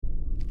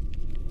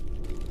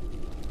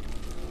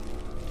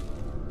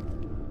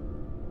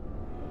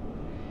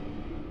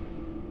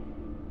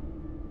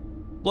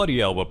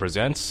Bloody Elbow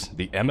presents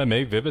the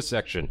MMA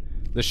Vivisection,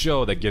 the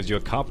show that gives you a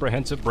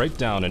comprehensive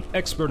breakdown and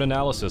expert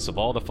analysis of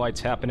all the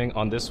fights happening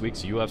on this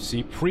week's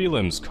UFC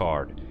prelims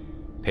card.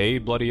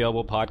 Paid Bloody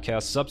Elbow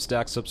Podcast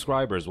Substack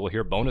subscribers will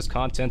hear bonus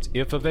content,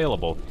 if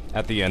available,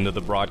 at the end of the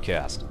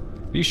broadcast.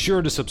 Be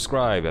sure to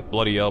subscribe at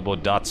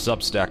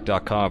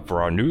bloodyelbow.substack.com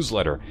for our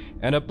newsletter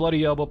and at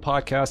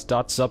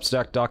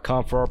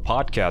bloodyelbowpodcast.substack.com for our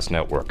podcast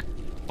network.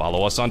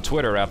 Follow us on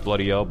Twitter at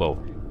Bloody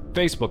Elbow,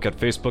 Facebook at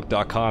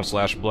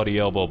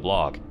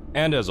facebook.com/bloodyelbowblog,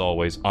 and as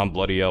always on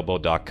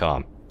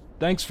bloodyelbow.com.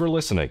 Thanks for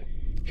listening.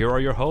 Here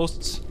are your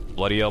hosts,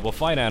 Bloody Elbow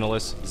fight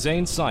analysts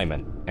Zane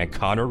Simon and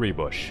Connor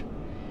Rebush.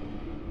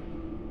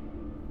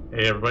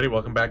 Hey everybody,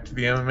 welcome back to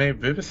the MMA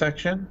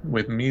Vivisection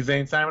with me,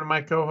 Zane Simon, and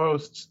my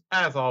co-hosts,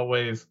 as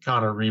always,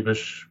 Connor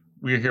Rebush.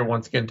 We're here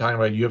once again talking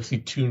about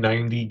UFC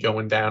 290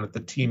 going down at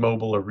the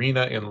T-Mobile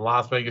Arena in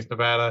Las Vegas,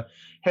 Nevada,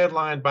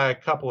 headlined by a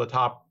couple of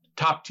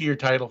top-tier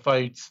title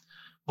fights,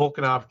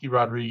 Volkanovski,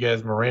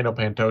 Rodriguez, Moreno,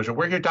 Pantoja.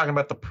 We're here talking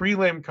about the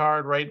prelim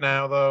card right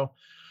now, though,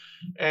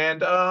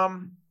 and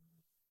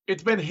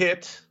it's been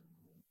hit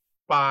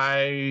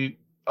by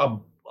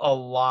a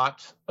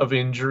lot of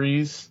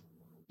injuries.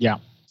 Yeah.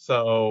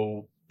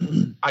 So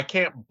I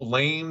can't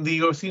blame the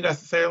UFC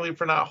necessarily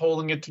for not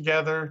holding it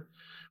together.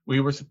 We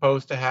were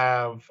supposed to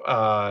have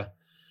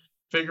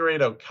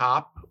Figueiredo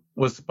Cop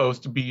was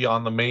supposed to be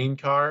on the main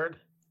card,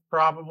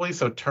 probably.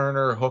 So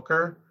Turner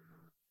Hooker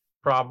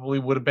probably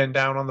would have been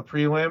down on the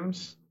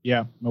prelims.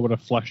 Yeah, I would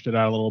have flushed it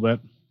out a little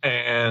bit.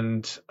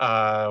 And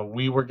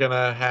we were going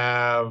to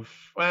have,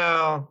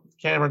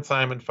 Cameron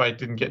Simon fight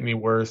didn't get any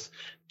worse.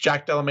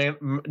 Jack Della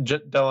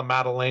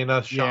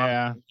Maddalena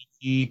shot.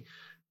 Yeah.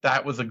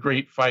 That was a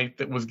great fight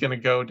that was going to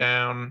go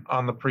down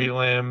on the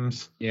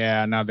prelims.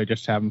 Yeah, now they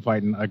just have him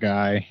fighting a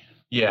guy.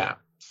 Yeah,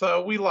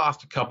 so we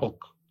lost a couple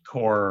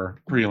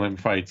core prelim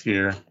fights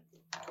here.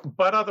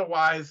 But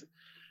otherwise,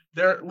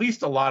 there are at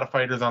least a lot of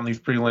fighters on these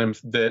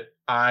prelims that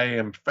I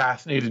am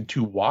fascinated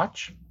to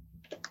watch.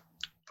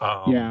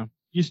 Yeah,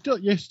 you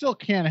still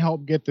can't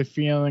help get the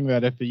feeling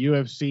that if the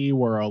UFC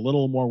were a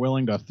little more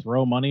willing to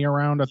throw money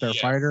around at their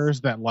fighters,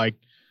 that like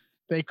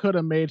they could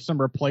have made some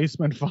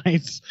replacement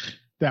fights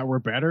that were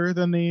better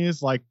than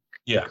these. Like,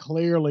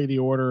 clearly the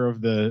order of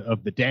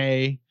the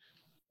day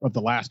of the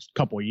last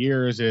couple of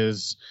years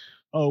is,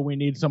 we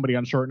need somebody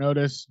on short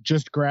notice.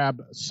 Just grab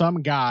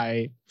some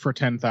guy for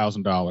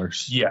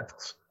 $10,000.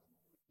 Yes.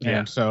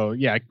 And so,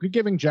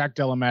 giving Jack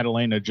Della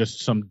Maddalena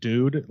just some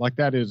dude like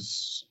that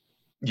is,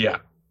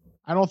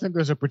 I don't think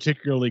there's a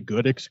particularly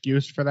good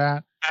excuse for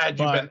that. Had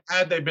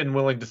they been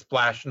willing to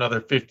splash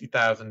another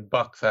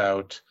 $50,000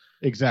 out,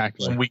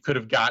 exactly, and we could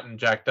have gotten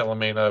Jack Della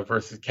Maddalena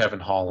versus Kevin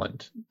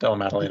Holland. Della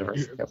Maddalena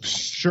versus Kevin Holland.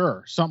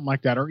 Sure, something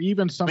like that, or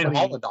even somebody. I mean,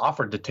 Holland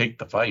offered to take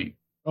the fight.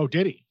 Oh,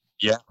 did he?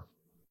 Yeah.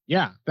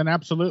 Yeah, then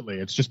absolutely.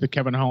 It's just that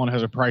Kevin Holland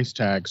has a price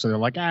tag, so they're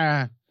like,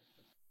 Yeah.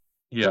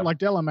 So like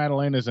Della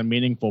Maddalena is a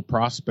meaningful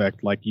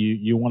prospect. Like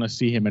you want to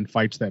see him in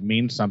fights that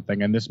mean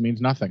something, and this means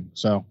nothing.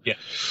 So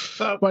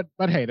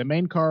but hey, the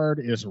main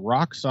card is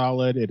rock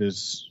solid. It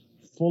is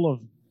full of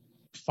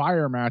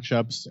fire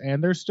matchups,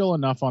 and there's still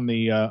enough on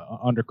the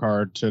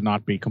undercard to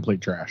not be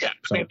complete trash. Yeah,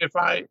 so. I mean,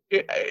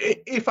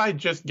 if I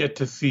just get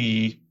to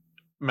see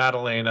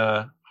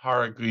Maddalena,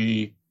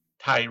 Haragui,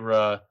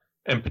 Tyra,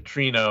 and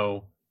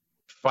Petrino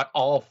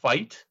all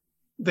fight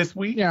this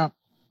week,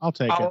 I'll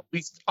take it.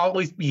 I'll at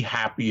least be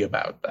happy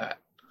about that.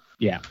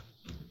 Yeah.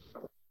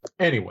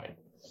 Anyway,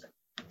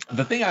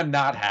 the thing I'm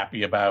not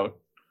happy about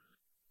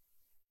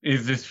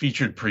is this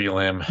featured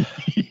prelim.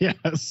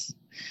 Yes.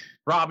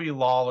 Robbie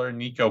Lawler,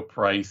 Nico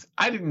Price.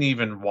 I didn't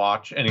even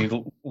watch any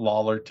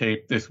Lawler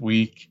tape this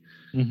week.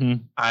 Mm-hmm.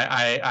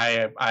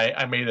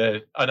 I made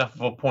enough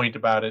of a point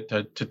about it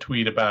to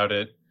tweet about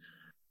it.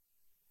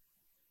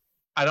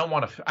 I don't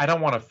want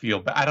to feel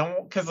bad.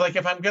 Because like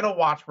if I'm gonna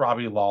watch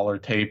Robbie Lawler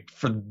tape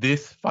for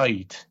this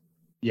fight,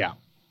 I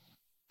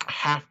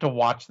have to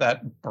watch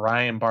that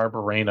Brian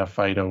Barberena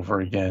fight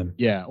over again.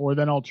 Yeah, or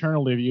then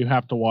alternatively, you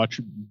have to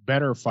watch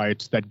better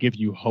fights that give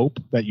you hope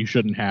that you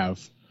shouldn't have.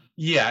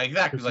 Yeah,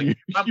 exactly.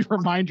 Like you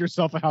remind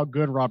yourself of how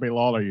good Robbie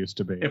Lawler used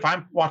to be. If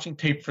I'm watching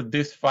tape for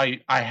this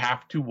fight, I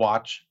have to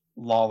watch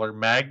Lawler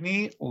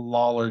Magny,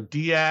 Lawler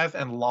Diaz,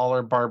 and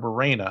Lawler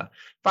Barberena.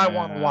 If I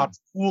want to watch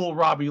cool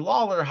Robbie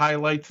Lawler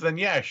highlights, then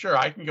sure,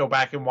 I can go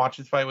back and watch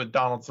his fight with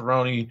Donald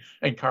Cerrone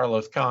and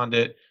Carlos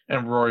Condit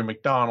and Rory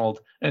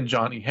McDonald and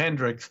Johnny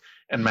Hendricks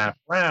and Matt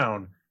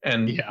Brown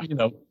and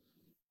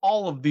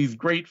all of these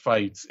great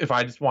fights if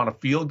I just want to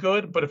feel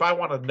good. But if I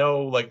want to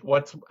know like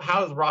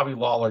how is Robbie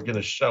Lawler going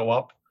to show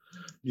up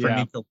for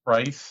Nico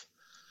Price,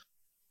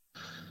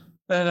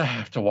 then I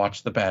have to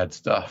watch the bad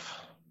stuff.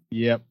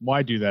 Yep.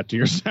 Why do that to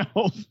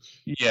yourself?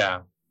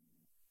 Yeah.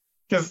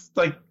 Because,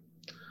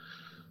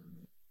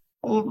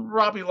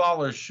 Robbie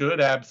Lawler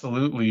should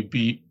absolutely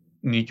beat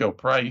Nico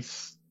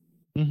Price.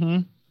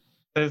 Mm-hmm.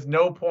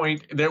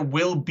 There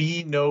will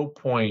be no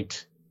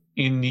point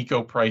in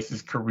Nico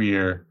Price's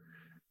career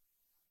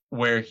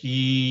where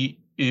he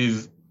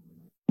is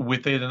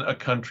within a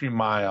country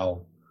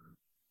mile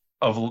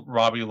of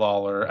Robbie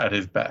Lawler at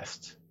his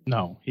best.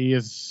 No, he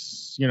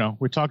is,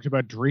 we talked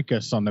about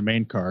Drekus on the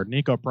main card.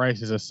 Nico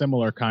Price is a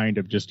similar kind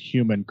of just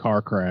human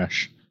car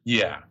crash.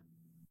 Yeah.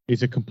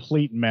 He's a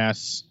complete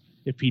mess.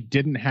 If he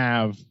didn't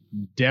have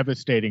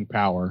devastating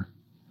power,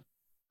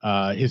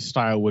 his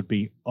style would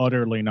be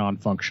utterly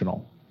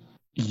non-functional.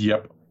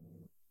 Yep.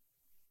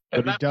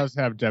 But he does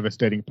have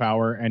devastating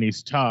power, and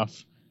he's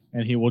tough,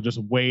 and he will just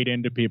wade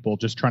into people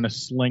just trying to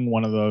sling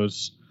one of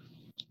those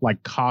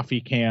like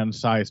coffee can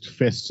sized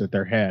fists at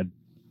their head.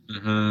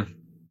 Mm-hmm.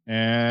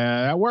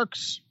 And that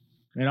works.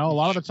 A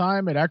lot of the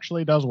time it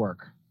actually does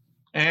work.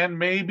 And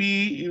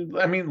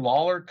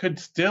Lawler could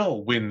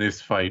still win this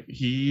fight.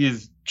 He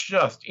is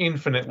just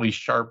infinitely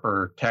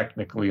sharper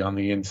technically on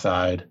the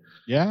inside.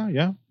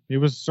 Yeah. He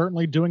was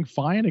certainly doing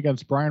fine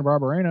against Brian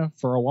Barberena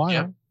for a while.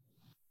 Yeah.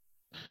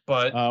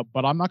 But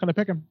I'm not going to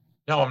pick him.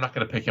 No, I'm not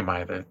going to pick him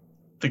either.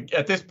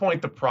 At this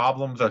point, the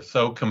problems are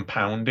so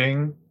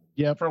compounding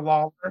for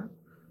Lawler.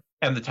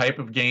 And the type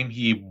of game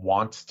he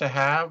wants to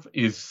have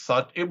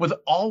it was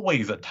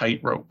always a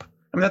tightrope.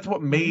 That's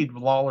what made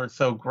Lawler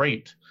so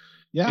great.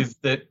 Yeah. Is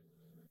that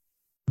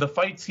the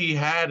fights he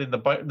had in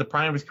the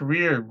prime of his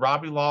career,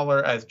 Robbie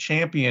Lawler as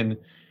champion,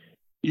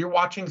 you're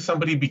watching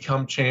somebody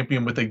become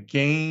champion with a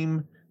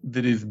game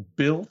that is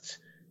built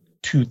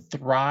to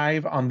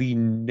thrive on the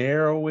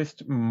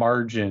narrowest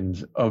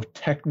margins of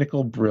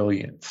technical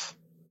brilliance.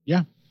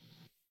 Yeah.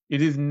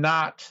 It is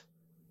not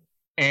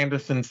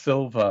Anderson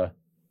Silva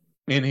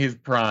in his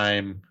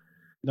prime,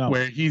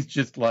 where he's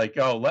just like,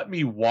 oh, let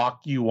me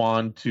walk you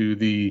on to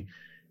the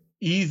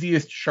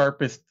easiest,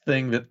 sharpest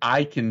thing that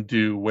I can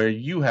do where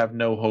you have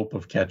no hope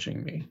of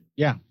catching me.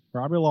 Yeah.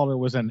 Robbie Lawler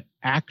was an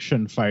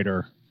action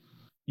fighter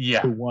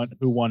who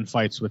won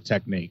fights with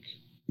technique.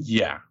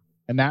 Yeah.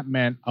 And that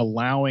meant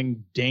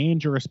allowing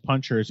dangerous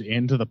punchers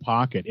into the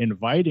pocket,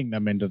 inviting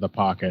them into the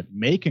pocket,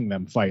 making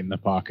them fight in the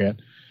pocket,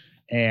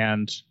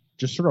 and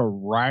just sort of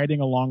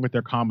riding along with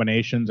their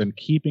combinations and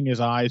keeping his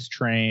eyes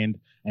trained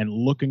and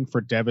looking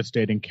for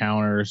devastating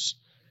counters.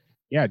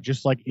 Yeah,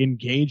 just like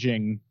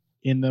engaging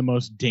in the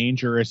most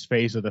dangerous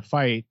phase of the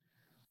fight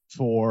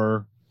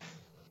for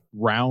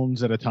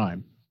rounds at a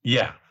time.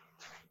 Yeah.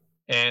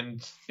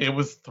 And it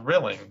was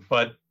thrilling,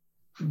 but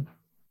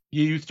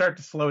you start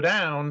to slow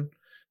down.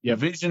 The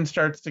vision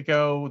starts to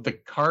go, the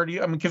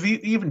cardio. Because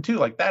even too,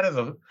 like that is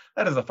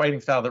a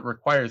fighting style that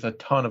requires a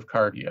ton of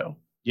cardio.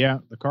 Yeah,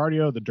 the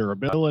cardio, the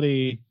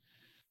durability,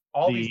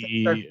 all these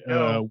things start to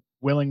go.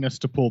 Willingness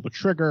to pull the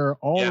trigger,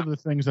 all of the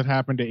things that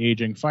happen to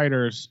aging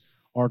fighters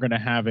are going to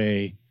have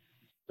a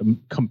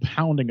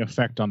compounding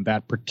effect on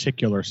that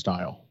particular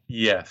style.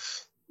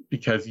 Yes,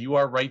 because you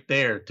are right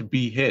there to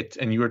be hit,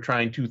 and you are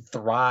trying to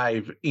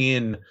thrive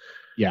in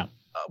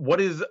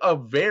what is a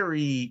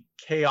very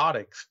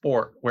chaotic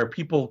sport where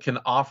people can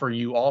offer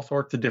you all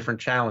sorts of different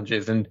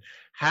challenges, and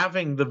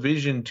having the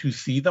vision to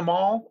see them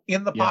all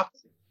in the pocket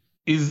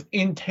is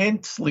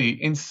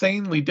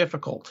insanely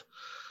difficult.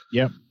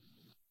 Yep.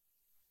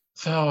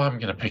 So I'm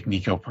going to pick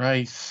Nico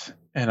Price,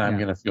 and I'm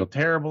going to feel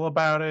terrible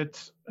about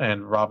it.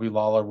 And Robbie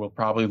Lawler will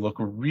probably look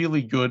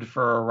really good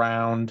for a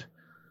round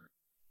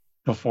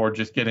before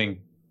just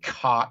getting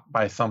caught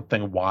by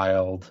something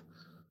wild.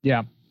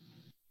 Yeah.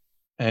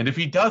 And if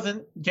he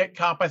doesn't get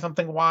caught by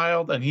something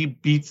wild and he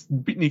beats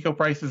Nico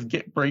Price's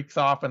breaks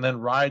off and then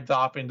rides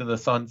off into the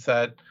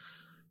sunset,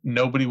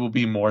 nobody will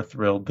be more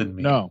thrilled than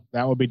me. No,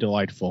 that would be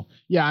delightful.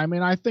 Yeah,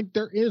 I think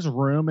there is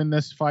room in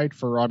this fight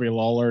for Robbie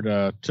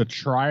Lawler to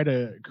try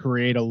to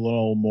create a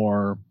little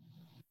more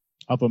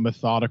of a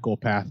methodical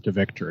path to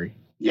victory.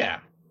 Yeah.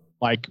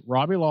 Like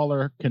Robbie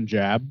Lawler can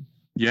jab.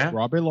 Yeah.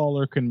 Robbie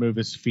Lawler can move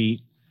his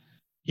feet.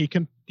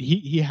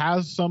 He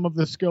has some of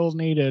the skills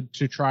needed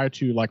to try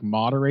to like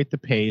moderate the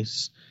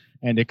pace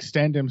and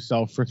extend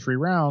himself for 3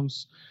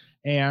 rounds.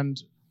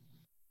 And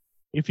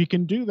if he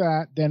can do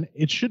that, then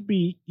it should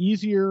be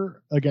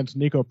easier against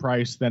Nico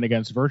Price than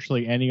against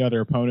virtually any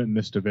other opponent in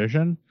this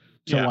division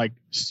to like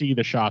see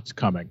the shots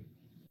coming.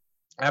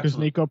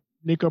 Absolutely. Because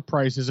Nico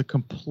Price is a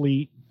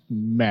complete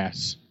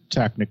mess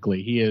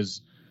technically. He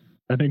is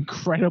an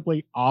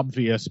incredibly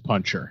obvious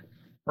puncher.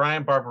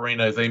 Brian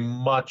Barberena is a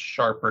much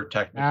sharper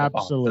technical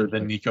boxer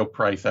than Nico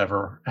Price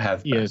ever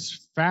has been. He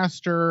is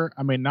faster.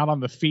 Not on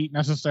the feet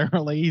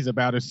necessarily. He's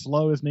about as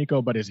slow as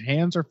Nico, but his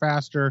hands are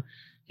faster.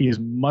 He is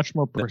much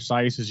more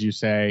precise, as you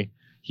say.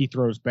 He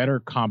throws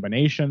better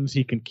combinations.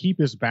 He can keep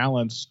his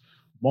balance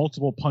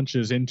multiple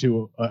punches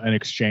into an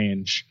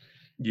exchange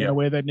in a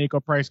way that Nico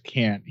Price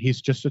can't. He's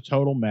just a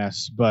total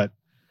mess. But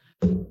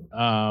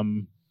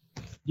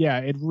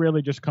it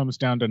really just comes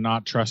down to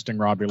not trusting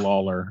Robbie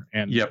Lawler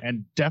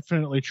and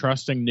definitely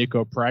trusting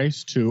Nico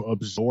Price to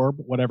absorb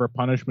whatever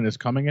punishment is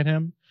coming at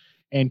him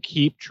and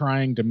keep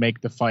trying to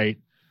make the fight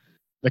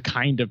the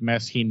kind of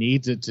mess he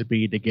needs it to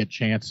be to get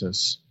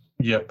chances.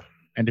 Yep.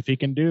 And if he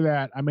can do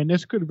that,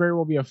 this could very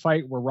well be a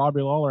fight where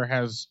Robbie Lawler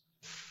has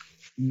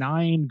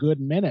 9 good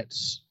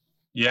minutes.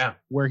 Yeah.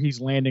 Where he's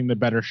landing the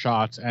better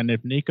shots. And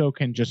if Nico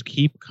can just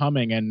keep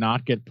coming and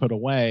not get put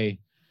away,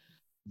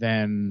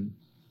 then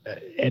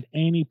at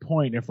any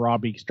point, if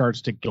Robbie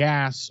starts to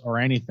gas or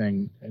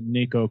anything,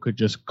 Nico could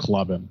just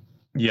club him.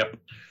 Yep.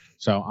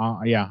 So,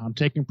 I'm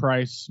taking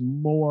Price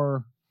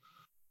more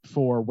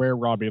for where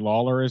Robbie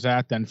Lawler is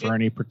at than for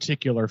any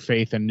particular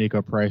faith in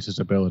Nico Price's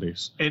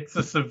abilities. It's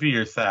a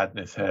severe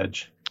sadness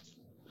hedge.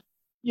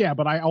 Yeah,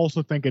 but I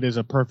also think it is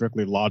a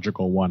perfectly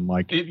logical one.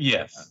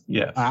 Yes.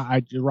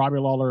 Robbie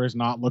Lawler has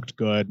not looked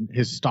good.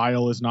 His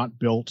style is not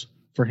built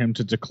for him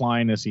to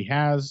decline as he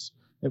has.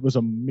 It was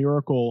a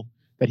miracle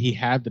that he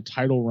had the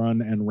title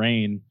run and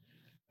reign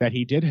that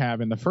he did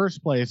have in the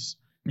first place.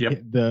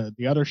 Yep.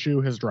 The other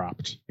shoe has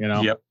dropped.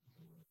 Yep.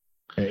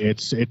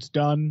 It's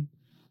done.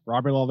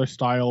 Robbie Lawler's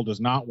style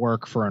does not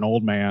work for an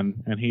old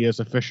man, and he is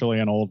officially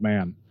an old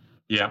man.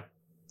 Yeah.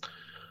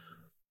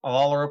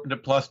 Lawler opened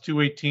at plus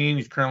 218.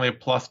 He's currently at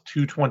plus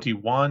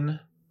 221.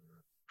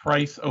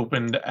 Price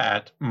opened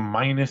at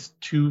minus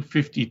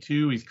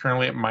 252. He's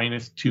currently at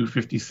minus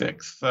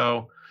 256.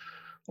 So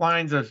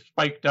lines are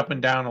spiked up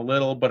and down a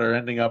little, but are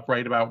ending up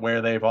right about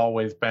where they've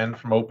always been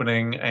from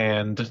opening.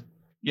 And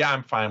yeah,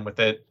 I'm fine with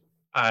it.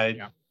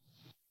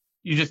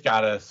 You just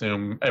got to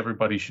assume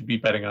everybody should be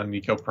betting on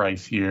Nico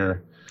Price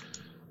here.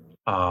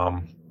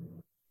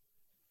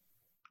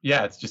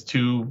 It's just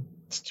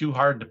too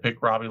hard to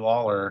pick Robbie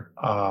Lawler,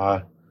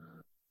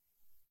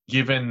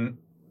 given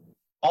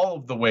all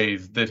of the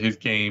ways that his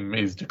game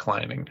is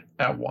declining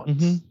at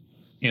once.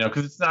 Mm-hmm.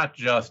 Because it's not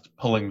just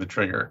pulling the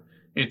trigger.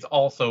 It's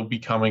also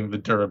becoming the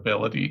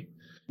durability.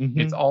 Mm-hmm.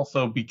 It's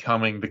also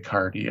becoming the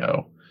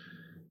cardio.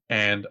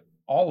 And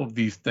all of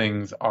these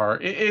things are,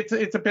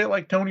 it's a bit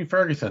like Tony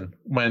Ferguson.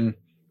 When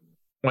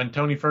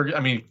Tony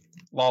Ferguson,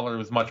 Lawler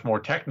was much more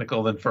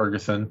technical than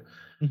Ferguson.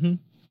 Mm-hmm.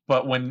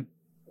 But when,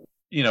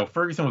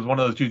 Ferguson was one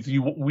of those dudes,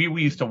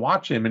 we used to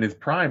watch him in his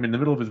prime, in the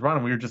middle of his run,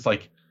 and we were just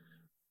like,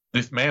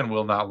 this man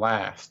will not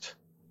last.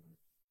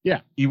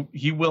 Yeah.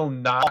 He will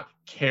not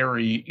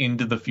carry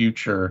into the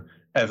future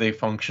as a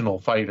functional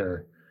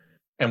fighter.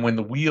 And when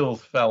the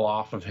wheels fell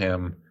off of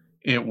him,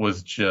 it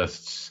was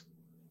just...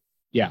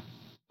 Yeah.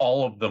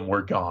 All of them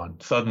were gone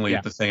suddenly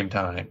at the same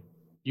time.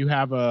 You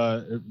have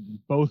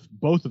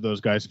both of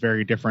those guys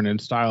very different in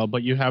style,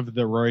 but you have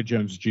the Roy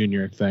Jones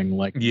Jr. thing.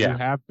 You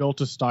have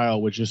built a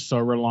style which is so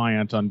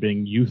reliant on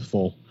being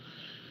youthful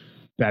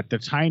that the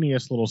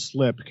tiniest little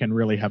slip can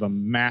really have a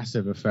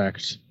massive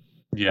effect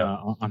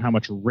on how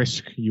much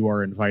risk you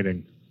are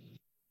inviting.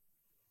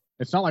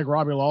 It's not like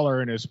Robbie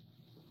Lawler in his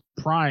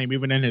prime,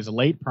 even in his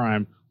late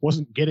prime,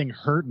 wasn't getting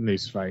hurt in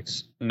these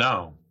fights.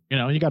 No.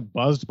 He got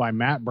buzzed by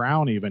Matt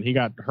Brown even. He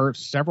got hurt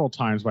several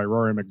times by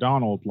Rory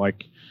McDonald.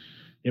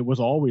 It was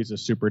always a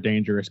super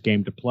dangerous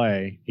game to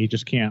play. He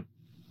just can't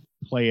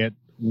play it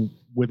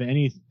with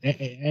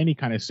any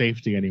kind of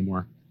safety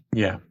anymore.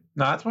 Yeah.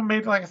 No, that's what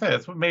made, like I said,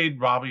 that's what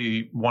made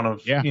Robbie one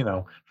of,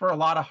 for a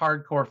lot of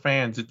hardcore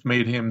fans, it's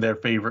made him their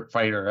favorite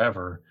fighter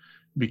ever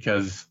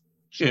because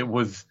it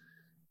was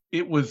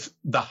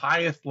the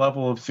highest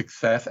level of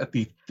success at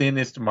the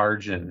thinnest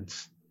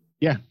margins.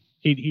 Yeah.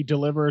 He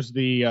delivers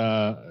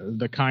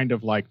the kind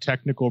of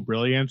technical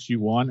brilliance you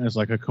want as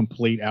a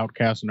complete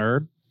outcast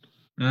nerd,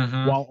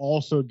 mm-hmm. while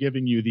also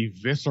giving you the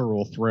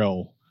visceral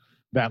thrill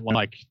that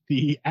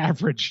the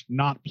average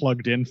not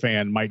plugged in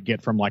fan might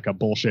get from a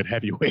bullshit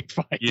heavyweight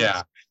fight.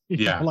 Yeah.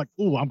 Yeah.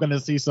 Ooh, I'm going to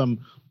see some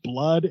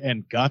blood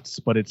and guts,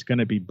 but it's going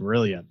to be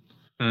brilliant.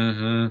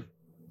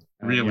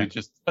 Mm-hmm. Really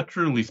just a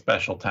truly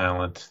special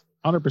talent.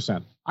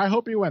 100%. I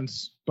hope he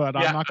wins, but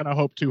I'm not going to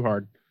hope too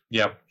hard.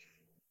 Yep.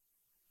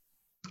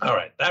 All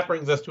right, that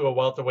brings us to a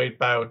welterweight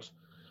bout.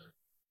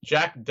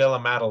 Jack Della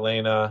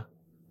Maddalena,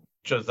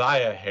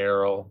 Josiah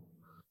Harrell,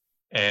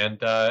 and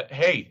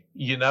hey,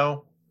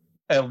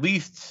 at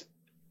least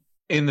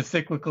in the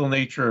cyclical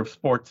nature of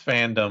sports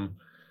fandom,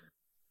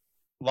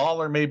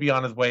 Lawler may be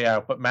on his way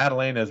out, but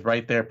Maddalena is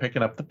right there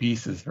picking up the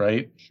pieces,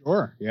 right?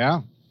 Sure,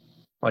 yeah.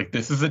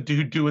 This is a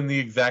dude doing the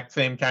exact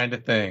same kind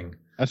of thing.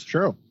 That's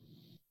true.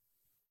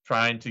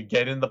 Trying to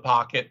get in the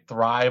pocket,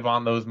 thrive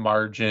on those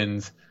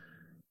margins,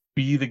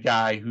 be the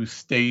guy who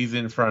stays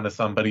in front of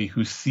somebody,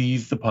 who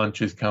sees the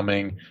punches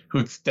coming, who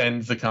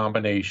extends the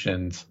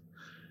combinations,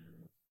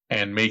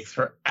 and makes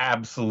for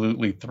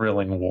absolutely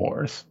thrilling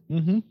wars.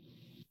 Mm-hmm.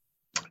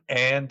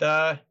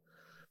 And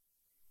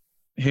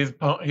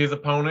his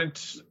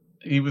opponent,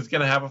 he was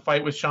going to have a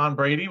fight with Sean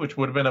Brady, which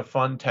would have been a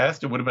fun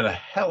test. It would have been a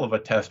hell of a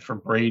test for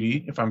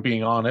Brady, if I'm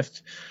being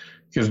honest,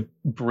 because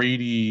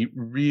Brady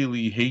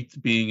really hates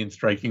being in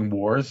striking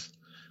wars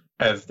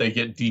as they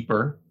get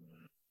deeper.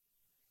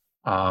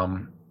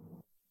 But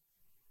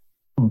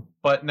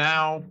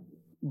now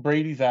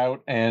Brady's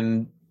out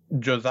and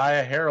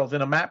Josiah Harrell's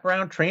in a Matt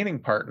Brown training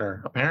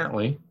partner,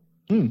 apparently.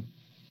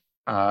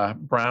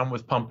 Brown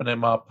was pumping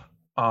him up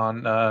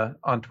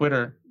on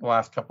Twitter the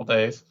last couple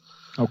days.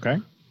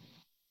 Okay.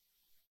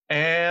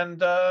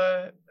 And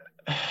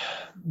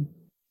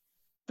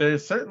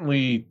there's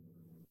certainly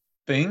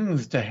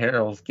things to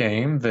Harrell's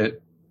game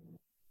that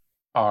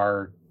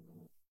are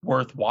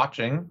worth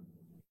watching.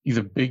 He's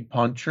a big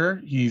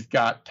puncher. He's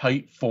got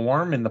tight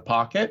form in the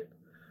pocket.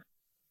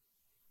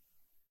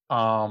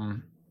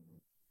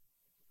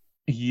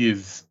 He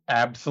is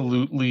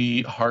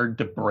absolutely hard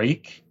to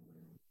break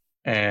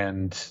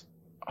and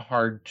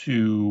hard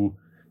to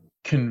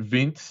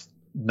convince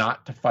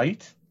not to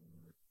fight,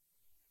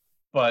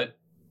 but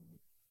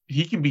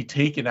he can be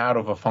taken out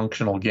of a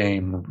functional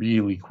game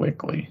really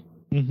quickly.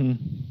 Mm-hmm.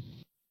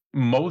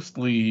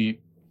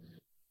 Mostly,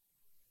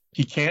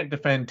 he can't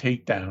defend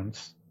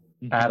takedowns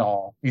at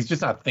all. He's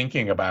just not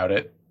thinking about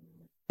it.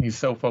 He's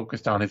so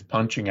focused on his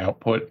punching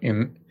output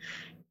in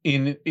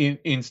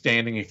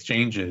standing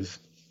exchanges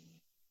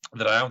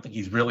that I don't think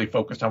he's really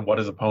focused on what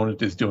his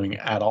opponent is doing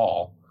at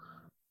all.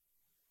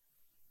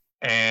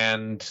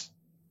 And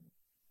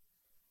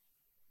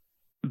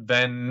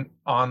then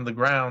on the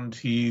ground,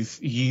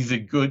 he's a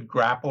good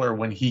grappler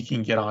when he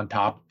can get on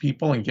top of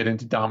people and get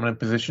into dominant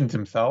positions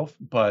himself,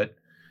 but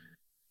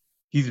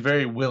he's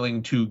very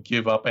willing to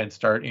give up and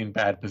start in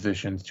bad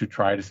positions to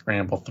try to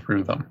scramble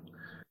through them.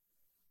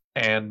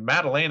 And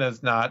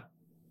Madalena's not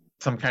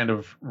some kind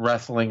of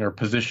wrestling or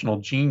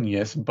positional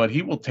genius, but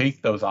he will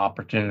take those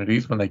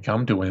opportunities when they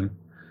come to him.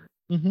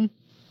 Mm-hmm.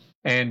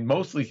 And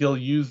mostly he'll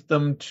use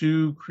them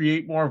to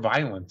create more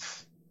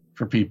violence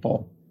for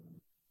people,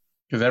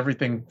 because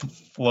everything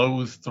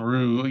flows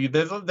through.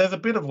 There's a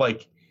bit of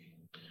like,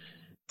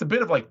 it's a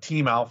bit of like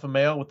Team Alpha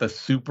Male with a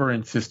super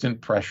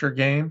insistent pressure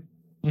game,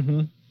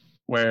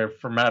 where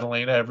for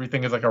Madalena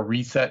everything is like a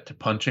reset to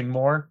punching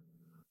more.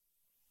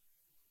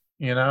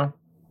 You know?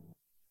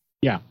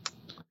 Yeah,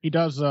 he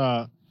does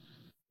the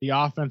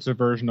offensive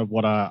version of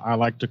what I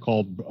like to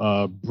call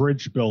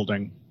bridge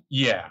building.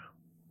 Yeah.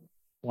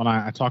 When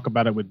I talk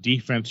about it with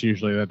defense,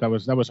 usually that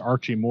was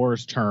Archie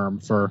Moore's term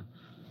for,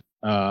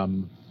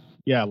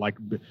 like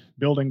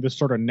building this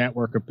sort of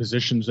network of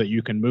positions that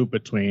you can move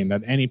between.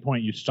 At any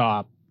point you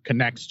stop,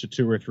 connects to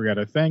two or three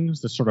other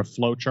things. This sort of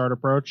flowchart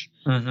approach.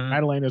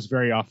 Madalena is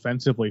very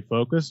offensively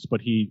focused,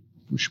 but he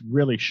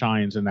really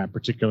shines in that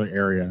particular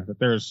area. That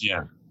there's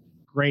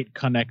great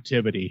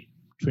connectivity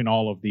between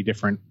all of the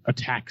different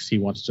attacks he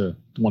wants to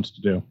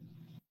do.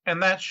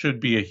 And that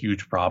should be a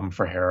huge problem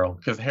for Harrell,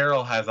 because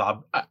Harrell has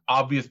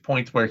obvious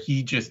points where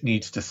he just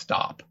needs to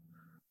stop.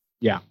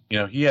 Yeah. You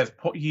know, he has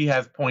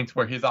points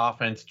where his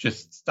offense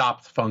just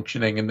stops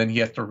functioning and then he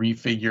has to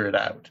refigure it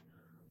out.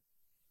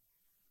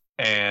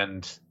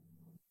 And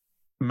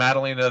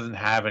Madalena doesn't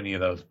have any of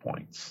those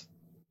points.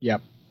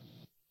 Yep.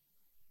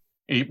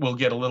 It will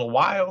get a little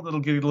wild, it'll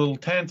get a little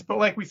tense, but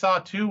like we saw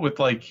too with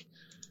like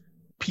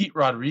Pete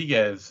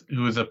Rodriguez,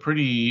 who is a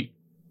pretty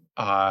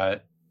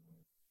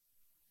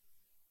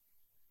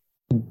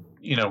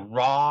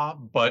raw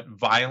but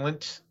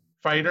violent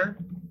fighter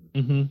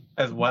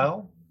as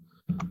well.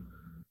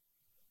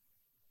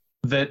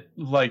 That,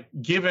 like,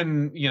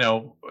 given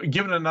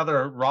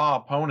another raw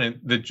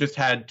opponent that just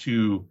had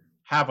to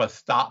have a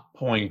stop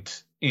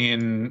point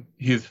in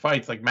his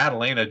fights, like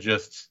Madalena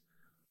just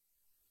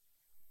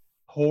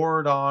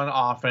poured on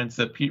offense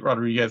that Pete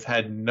Rodriguez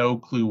had no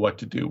clue what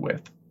to do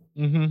with.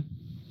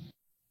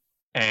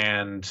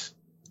 And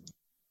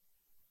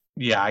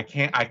yeah, I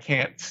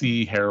can't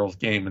see Harrell's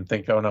game and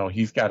think, oh no,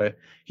 he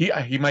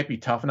might be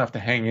tough enough to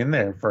hang in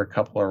there for a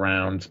couple of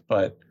rounds,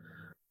 but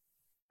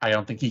I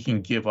don't think he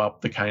can give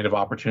up the kind of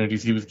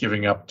opportunities he was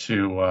giving up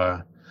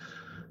to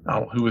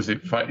who was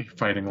it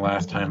fighting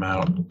last time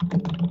out?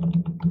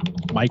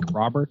 Mike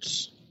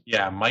Roberts.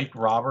 Yeah, Mike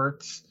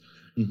Roberts.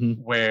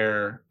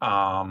 Where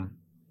or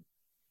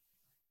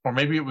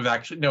maybe it was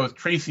it was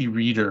Tracy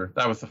Reeder.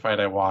 That was the fight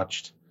I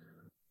watched.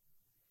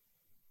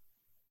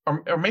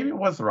 Or maybe it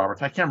was the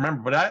Roberts. I can't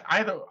remember. But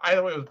either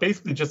way, it was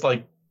basically just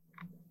like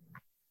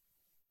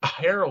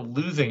Harrell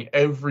losing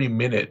every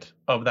minute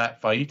of that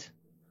fight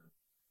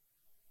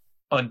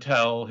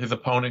until his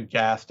opponent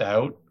gassed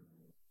out,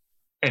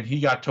 and he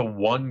got to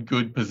one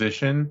good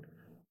position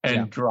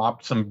and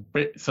dropped some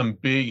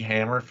big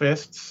hammer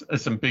fists,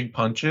 some big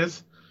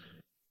punches,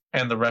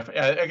 and the ref.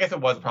 I guess it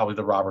was probably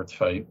the Roberts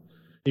fight.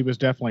 He was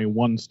definitely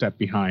one step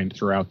behind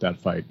throughout that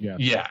fight. Yeah.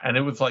 Yeah, and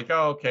it was like,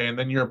 oh, okay, and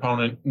then your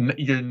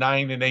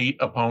 9-8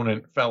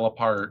 opponent fell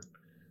apart.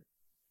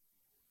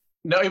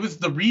 No, it was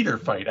the Reeder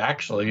fight.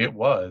 Actually, it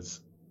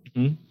was,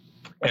 and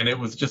it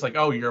was just like,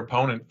 oh, your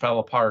opponent fell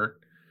apart.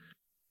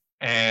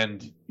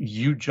 And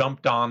you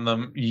jumped on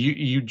them.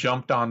 You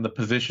jumped on the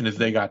position as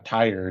they got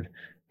tired,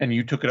 and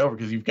you took it over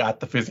because you've got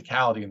the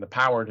physicality and the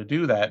power to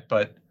do that.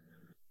 But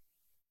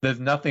there's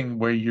nothing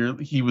where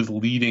he was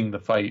leading the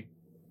fight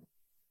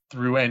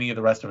through any of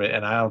the rest of it.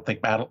 And I don't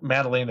think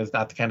Madalena is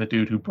not the kind of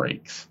dude who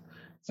breaks.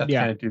 It's not the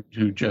kind of dude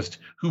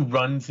who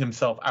runs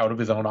himself out of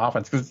his own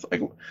offense. Because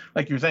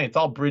like you were saying, it's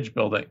all bridge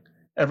building.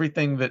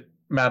 Everything that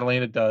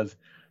Madalena does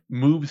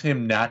moves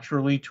him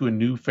naturally to a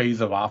new phase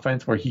of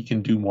offense where he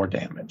can do more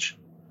damage.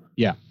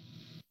 Yeah,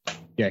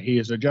 he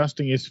is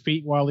adjusting his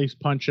feet while he's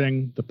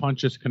punching. The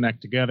punches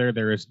connect together.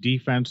 There is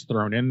defense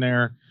thrown in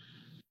there.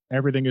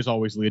 Everything is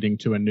always leading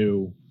to a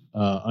new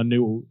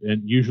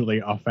and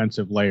usually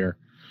offensive layer.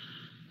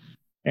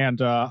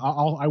 And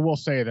I will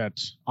say that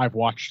I've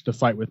watched the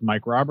fight with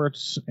Mike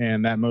Roberts,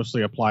 and that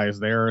mostly applies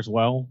there as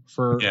well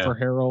for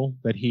Harrell.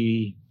 That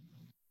he,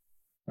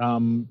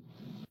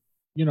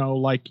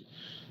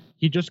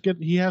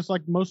 he has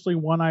like mostly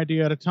one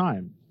idea at a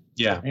time.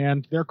 Yeah.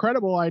 And they're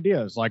credible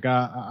ideas. Like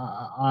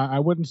I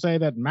wouldn't say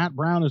that Matt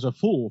Brown is a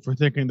fool for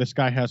thinking this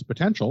guy has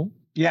potential.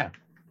 Yeah.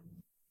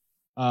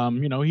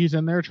 He's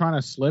in there trying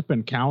to slip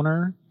and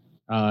counter.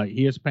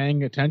 He is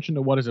paying attention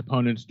to what his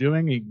opponent's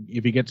doing.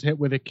 If he gets hit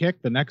with a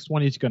kick, the next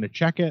one he's going to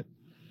check it.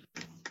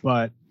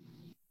 But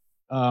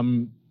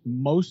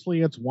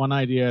mostly it's one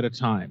idea at a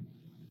time.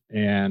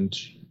 And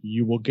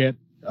you will get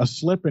a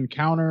slip and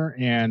counter,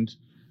 and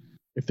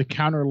if the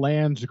counter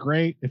lands,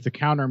 great. If the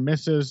counter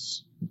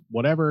misses,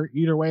 whatever.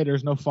 Either way,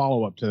 there's no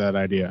follow-up to that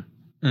idea.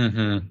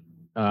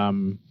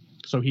 Mm-hmm.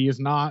 So he is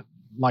not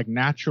like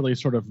naturally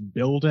sort of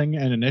building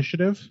an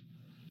initiative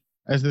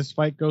as this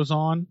fight goes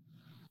on,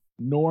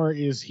 nor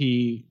is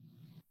he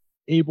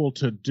able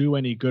to do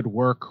any good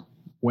work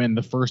when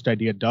the first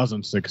idea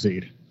doesn't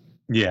succeed.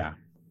 Yeah.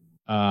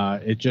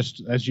 It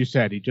just, as you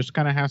said, he just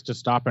kind of has to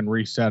stop and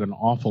reset an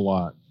awful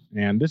lot.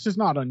 And this is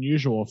not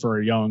unusual for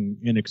a young,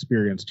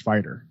 inexperienced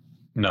fighter.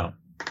 No.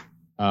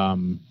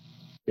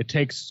 It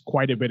takes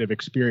quite a bit of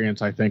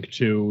experience, I think,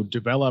 to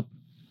develop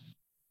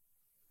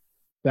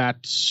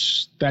that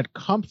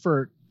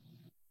comfort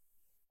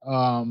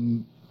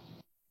to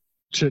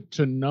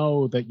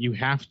know that you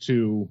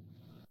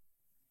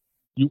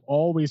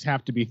always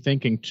have to be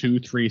thinking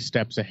 2-3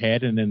 steps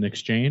ahead in an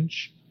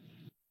exchange,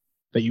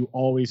 that you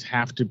always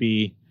have to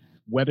be,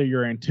 whether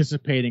you're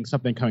anticipating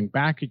something coming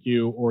back at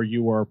you or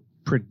you are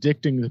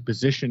predicting the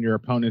position your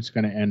opponent's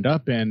going to end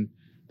up in,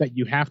 that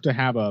you have to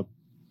have a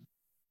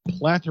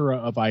plethora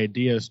of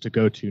ideas to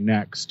go to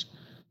next.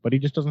 But he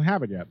just doesn't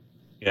have it yet.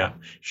 Yeah.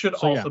 Should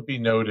also be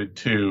noted,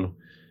 too,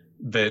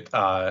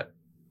 that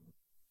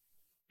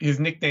his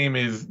nickname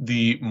is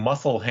the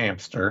Muscle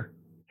Hamster,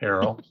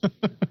 Harrell.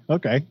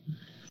 Okay.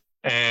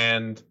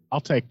 And I'll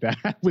take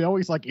that. We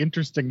always like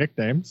interesting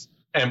nicknames.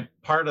 And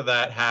part of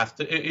that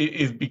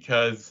is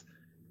because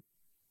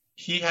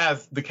he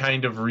has the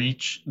kind of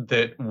reach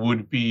that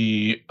would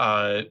be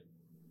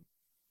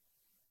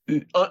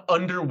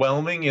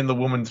underwhelming in the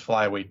women's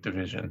flyweight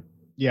division.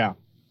 Yeah.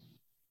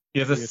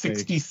 He has a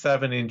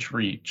 67-inch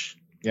reach.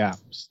 Yeah,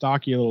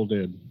 stocky little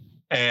dude.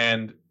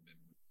 And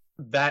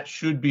that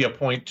should be a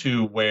point,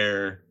 too,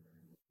 where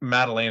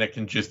Madalena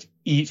can just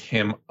eat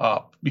him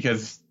up.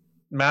 Because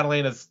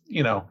Madalena's,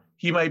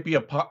 he might be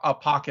a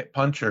pocket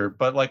puncher,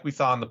 but like we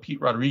saw in the Pete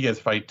Rodriguez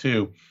fight,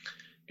 too,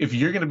 if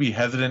you're going to be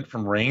hesitant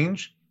from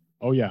range,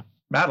 oh, yeah,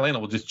 Madalena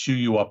will just chew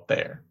you up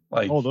there.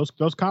 Like, oh,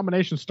 those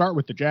combinations start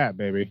with the jab,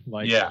 baby.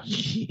 Like, yeah,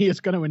 he is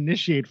going to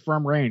initiate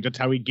from range. That's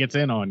how he gets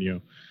in on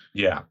you.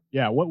 Yeah.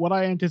 Yeah. What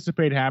I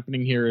anticipate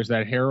happening here is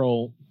that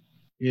Harrell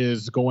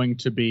is going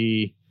to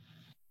be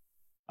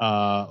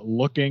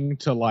looking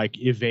to like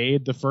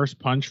evade the first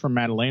punch from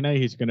Madalena.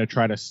 He's going to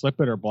try to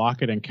slip it or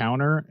block it and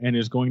counter, and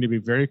is going to be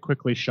very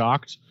quickly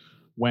shocked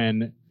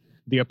when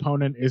the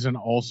opponent isn't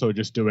also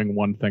just doing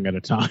one thing at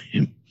a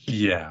time.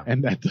 Yeah.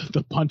 And that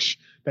the punch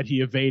that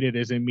he evaded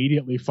is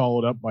immediately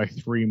followed up by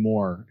 3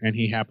 more, and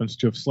he happens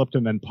to have slipped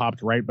and then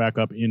popped right back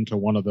up into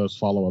one of those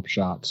follow-up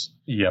shots.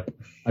 Yep.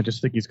 I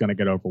just think he's going to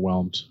get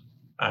overwhelmed.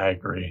 I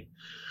agree.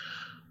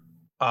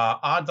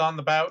 Odds on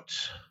the bout.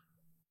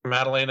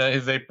 Madalena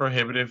is a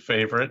prohibitive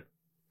favorite.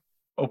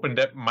 Opened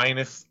at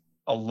minus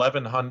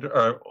 1,100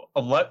 or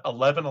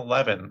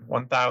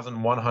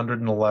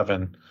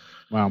 1,111.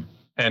 Wow.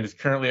 And is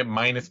currently at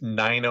minus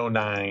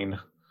 909.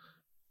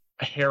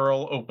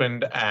 Harrell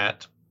opened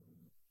at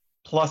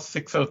plus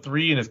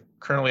 603 and is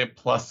currently at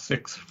plus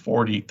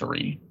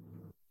 643.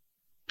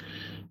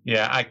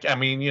 Yeah, I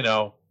mean,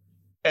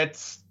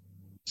 it's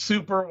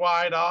super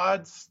wide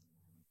odds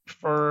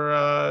for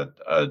a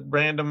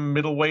random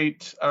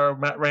middleweight or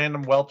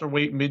random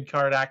welterweight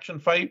mid-card action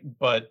fight,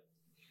 but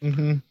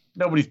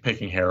nobody's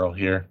picking Harrell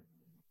here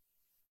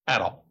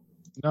at all.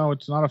 No,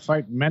 it's not a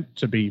fight meant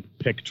to be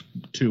picked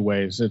 2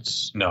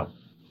 ways. No.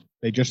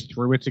 They just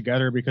threw it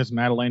together because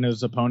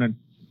Madalena's opponent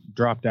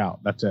dropped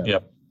out. That's it.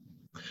 Yep.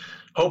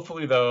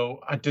 Hopefully,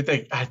 though, I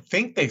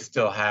think they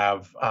still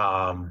have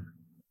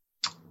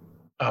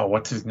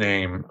what's his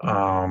name?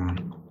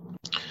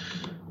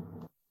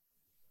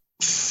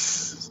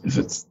 Is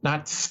it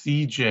not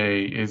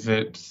CJ? Is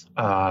it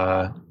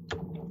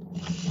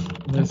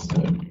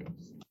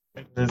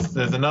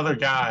there's another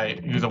guy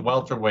who's a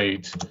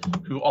welterweight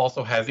who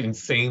also has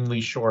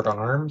insanely short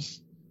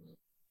arms.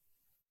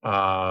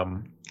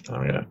 I'm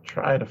gonna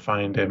try to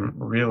find him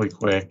really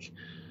quick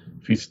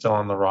if he's still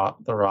on the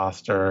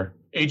roster.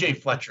 AJ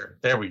Fletcher.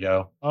 There we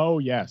go. Oh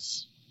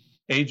yes.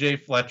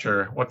 AJ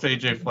Fletcher. What's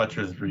AJ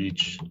Fletcher's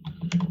reach?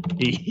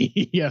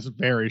 He has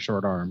very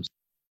short arms.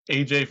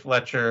 AJ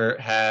Fletcher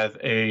has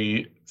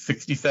a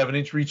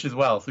 67-inch reach as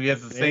well. So he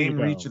has the same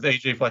reach as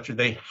AJ Fletcher.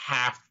 They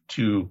have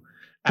to,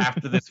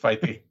 after this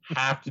fight, they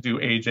have to do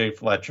AJ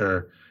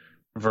Fletcher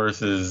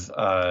versus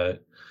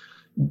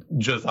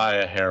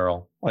Josiah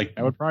Harrell. Like,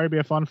 that would probably be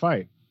a fun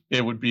fight.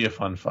 It would be a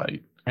fun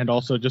fight. And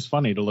also just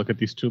funny to look at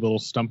these 2 little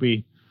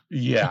stumpy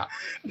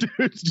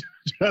dudes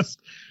just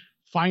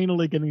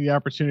finally getting the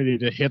opportunity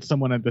to hit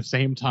someone at the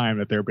same time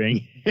that they're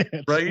being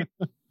hit. Right?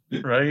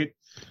 Right?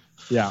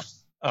 Yeah.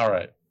 All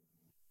right.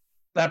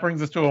 That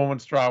brings us to a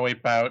women's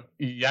strawweight bout.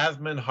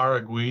 Yasmin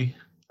Haragui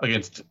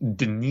against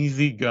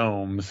Denise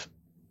Gomes.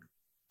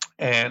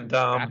 And Is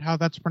that how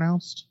that's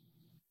pronounced?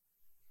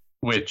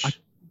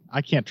 Which?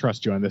 I can't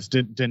trust you on this.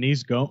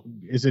 Denise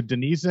is it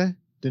Denise?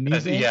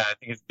 Denise? Yeah, I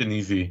think it's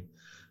Denise.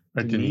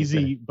 Or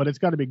Denise, but it's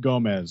got to be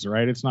Gomez,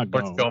 right? It's not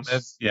Gomes.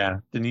 Gomez. Yeah,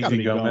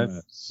 Denise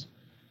Gomez.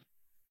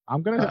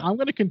 I'm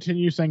gonna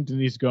continue saying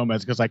Denise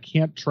Gomez because I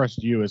can't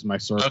trust you as my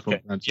source for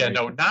pronunciation.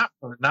 Yeah,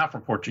 no, not for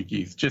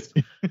Portuguese. Just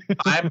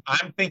I'm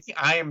thinking,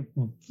 I am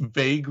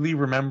vaguely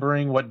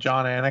remembering what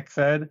John Anik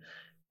said,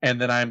 and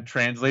then I'm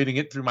translating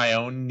it through my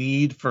own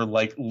need for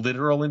like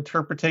literal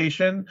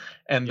interpretation,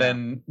 and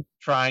then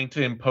trying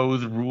to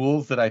impose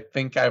rules that I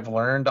think I've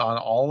learned on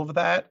all of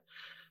that.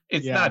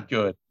 It's not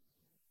good.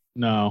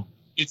 No.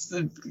 It's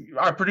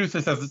our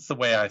producer says it's the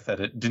way I said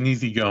it.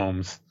 Denise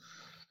Gomes.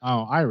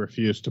 Oh, I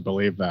refuse to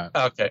believe that.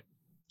 Okay.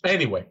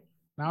 Anyway.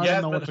 Now I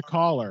don't know what to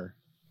call her.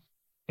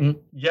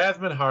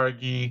 Yasmin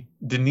Haragi,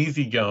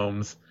 Denise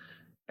Gomes.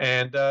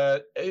 And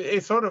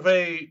it's sort of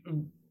a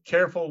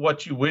careful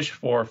what you wish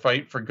for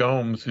fight for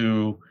Gomes,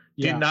 who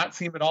did not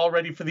seem at all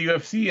ready for the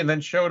UFC and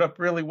then showed up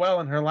really well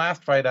in her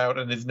last fight out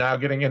and is now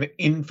getting an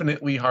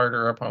infinitely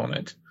harder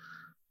opponent.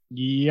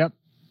 Yep.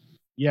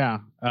 Yeah.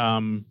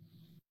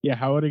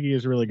 Haragi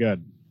is really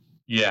good.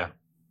 Yeah.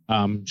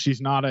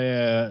 She's not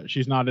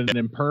an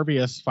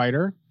impervious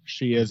fighter.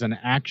 She is an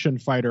action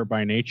fighter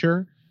by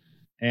nature,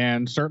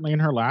 and certainly in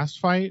her last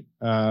fight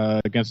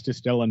against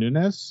Estela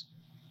Nunes,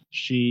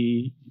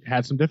 she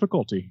had some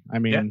difficulty. I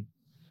mean,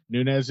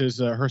 Nunes is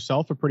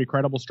herself a pretty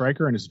credible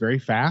striker and is very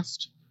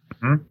fast.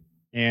 Mm-hmm.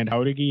 And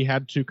Haragi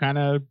had to kind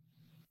of,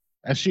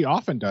 as she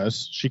often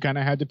does, she kind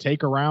of had to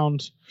take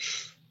around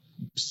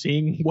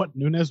seeing what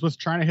Nunes was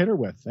trying to hit her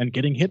with and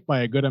getting hit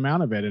by a good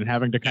amount of it and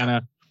having to kind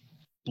of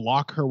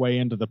block her way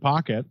into the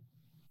pocket.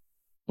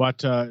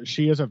 But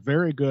she is a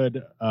very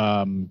good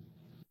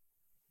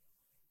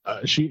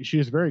she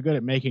is very good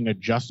at making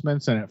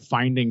adjustments and at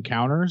finding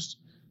counters,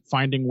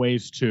 finding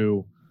ways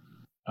to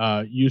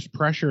use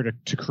pressure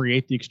to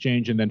create the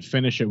exchange and then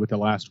finish it with the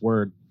last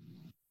word.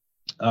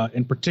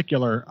 In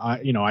particular,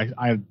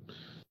 I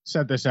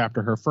said this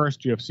after her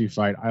first UFC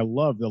fight. I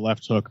love the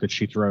left hook that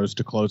she throws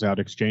to close out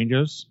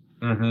exchanges.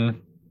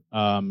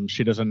 Mm-hmm.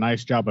 She does a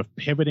nice job of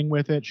pivoting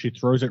with it. She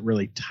throws it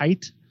really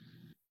tight,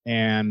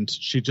 and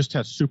she just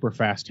has super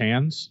fast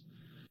hands.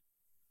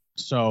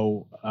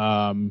 So,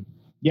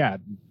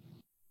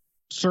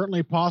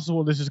 certainly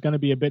possible this is going to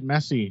be a bit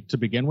messy to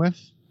begin with,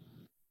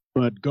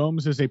 but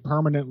Gomes is a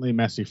permanently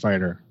messy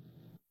fighter.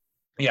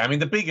 Yeah, I mean,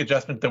 the big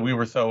adjustment that we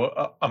were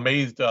so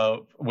amazed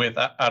with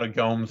out of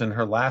Gomes in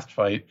her last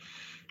fight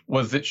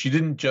was that she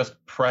didn't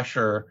just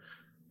pressure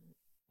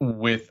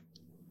with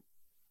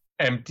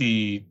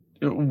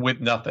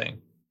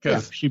nothing.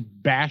 Because she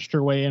bashed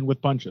her way in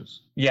with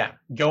punches. Yeah,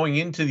 going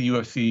into the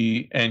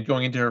UFC and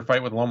going into her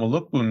fight with Loma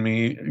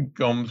Lookboonmee,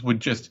 Gomes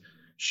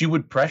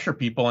would pressure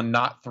people and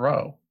not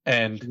throw.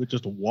 And she would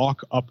just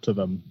walk up to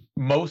them.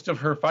 Most of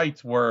her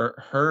fights were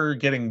her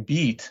getting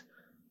beat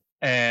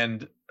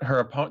and her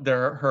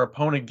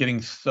opponent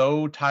getting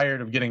so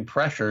tired of getting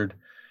pressured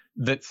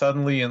that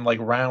suddenly in like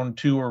round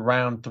 2 or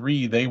round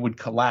 3, they would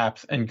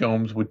collapse and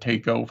Gomes would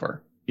take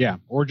over. Yeah,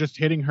 or just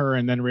hitting her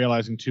and then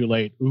realizing too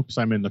late, oops,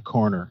 I'm in the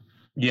corner.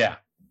 Yeah.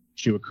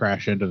 She would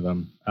crash into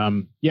them.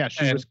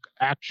 She was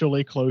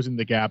actually closing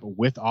the gap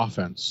with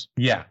offense.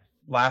 Yeah.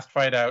 Last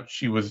fight out,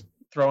 she was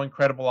throwing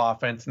credible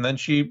offense, and then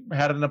she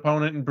had an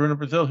opponent in Bruna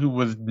Brazil who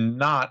was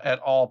not at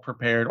all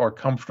prepared or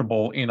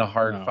comfortable in a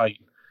hard fight.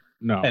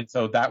 No. And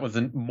so that was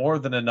more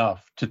than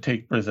enough to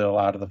take Brazil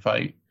out of the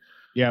fight.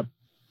 Yep.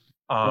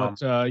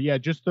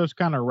 Just those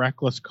kind of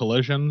reckless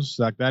collisions,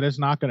 like that is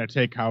not going to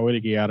take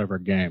Haragi out of her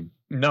game.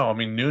 No, I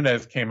mean,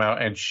 Nunes came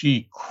out and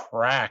she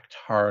cracked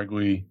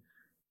Haragi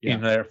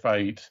in their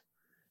fight.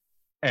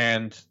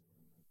 And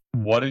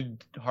what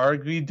did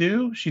Haragi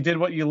do? She did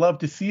what you love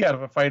to see out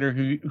of a fighter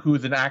who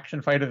is an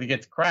action fighter that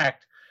gets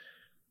cracked,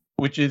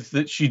 which is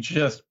that she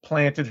just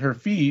planted her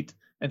feet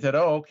and said,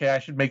 oh, okay, I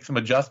should make some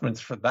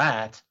adjustments for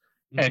that,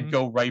 and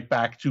go right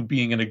back to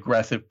being an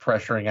aggressive,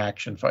 pressuring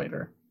action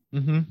fighter.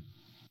 Mm-hmm.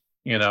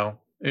 You know,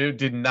 it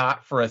did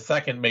not for a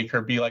second make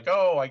her be like,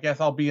 oh, I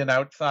guess I'll be an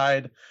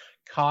outside,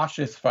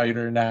 cautious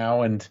fighter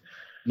now and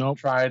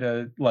try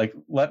to like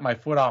let my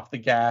foot off the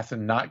gas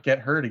and not get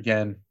hurt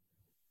again.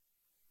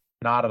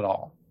 Not at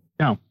all.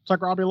 No, it's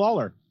like Robbie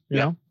Lawler. You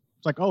know,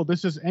 it's like, oh,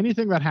 this is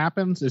anything that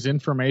happens is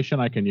information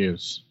I can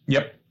use.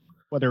 Yep.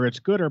 Whether it's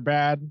good or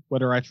bad,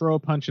 whether I throw a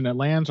punch and it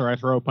lands or I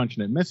throw a punch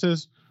and it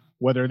misses,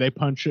 whether they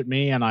punch at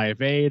me and I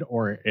evade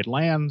or it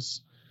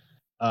lands,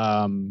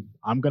 I'm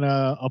going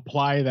to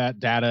apply that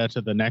data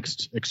to the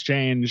next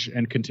exchange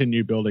and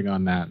continue building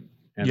on that.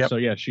 And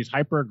so, she's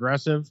hyper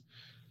aggressive.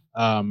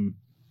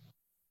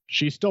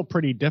 She's still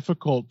pretty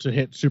difficult to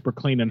hit super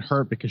clean and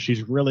hurt because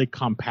she's really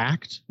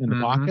compact in the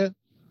pocket.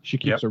 She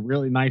keeps a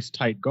really nice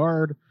tight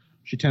guard.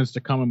 She tends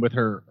to come in with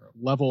her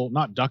level,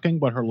 not ducking,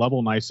 but her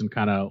level nice and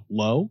kind of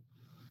low.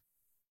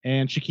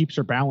 And she keeps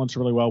her balance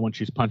really well when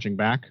she's punching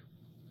back.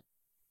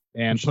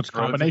 and she puts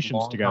throws these combinations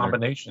long together.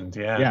 Combinations,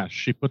 yeah. Yeah,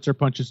 she puts her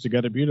punches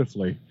together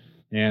beautifully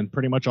and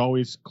pretty much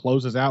always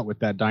closes out with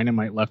that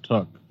dynamite left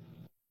hook.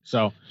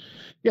 So,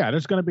 yeah,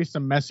 there's going to be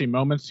some messy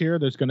moments here.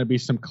 There's going to be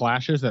some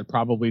clashes that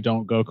probably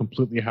don't go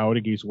completely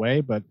Haoregi's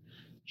way, but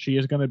she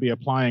is going to be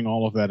applying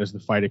all of that as the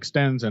fight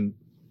extends. And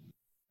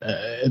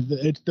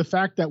it's the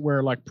fact that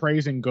we're like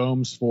praising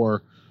Gomes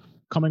for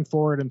coming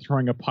forward and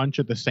throwing a punch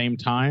at the same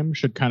time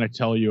should kind of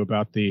tell you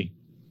about the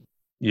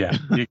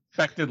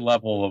expected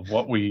level of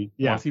what we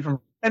want to see from.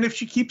 And if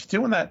she keeps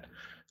doing that,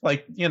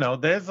 like,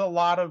 there's a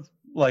lot of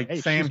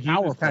Sam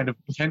Hughes kind of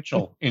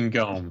potential in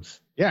Gomes.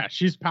 Yeah,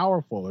 she's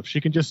powerful. If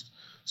she can just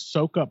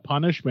soak up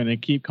punishment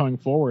and keep coming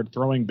forward,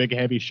 throwing big,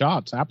 heavy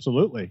shots,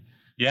 absolutely.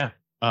 Yeah.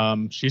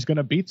 She's going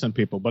to beat some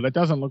people, but it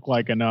doesn't look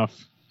like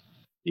enough.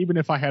 Even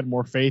if I had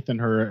more faith in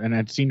her and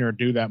had seen her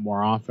do that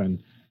more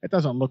often, it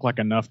doesn't look like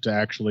enough to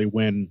actually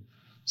win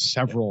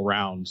several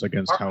rounds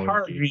against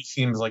Haoregi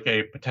seems like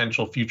a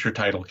potential future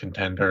title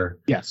contender.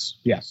 Yes.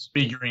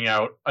 Figuring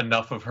out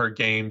enough of her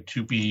game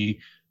to be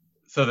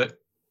so that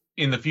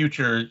in the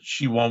future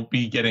she won't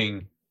be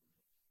getting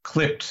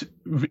clipped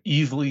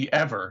easily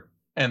ever,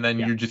 and then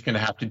you're just going to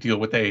have to deal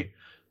with a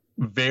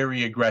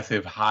very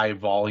aggressive, high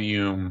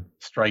volume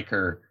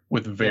striker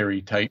with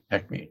very tight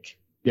technique.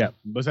 Yeah,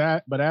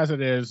 but as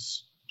it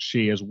is,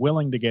 she is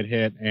willing to get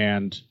hit,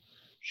 and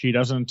she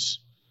doesn't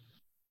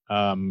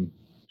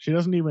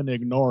even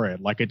ignore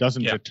it. Like, it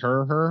doesn't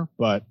deter her,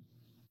 but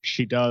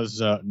she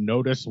does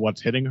notice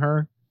what's hitting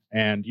her,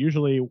 and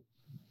usually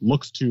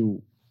looks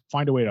to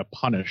find a way to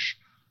punish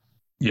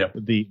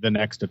the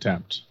next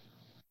attempt.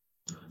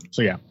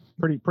 So yeah,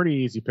 pretty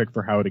easy pick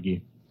for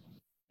Haoregi.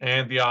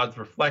 And the odds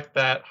reflect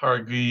that.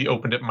 Haoregi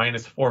opened at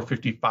minus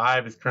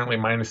 455, is currently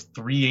minus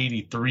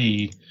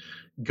 383.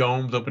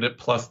 Gomes opened at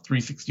plus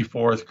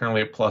 364, is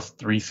currently at plus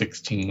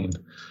 316.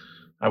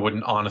 I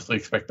wouldn't honestly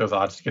expect those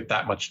odds to get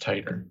that much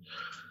tighter.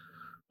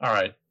 All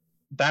right.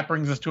 That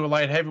brings us to a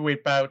light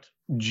heavyweight bout.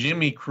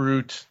 Jimmy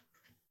Crute,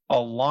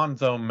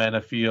 Alonzo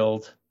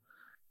Menafield.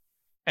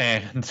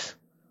 And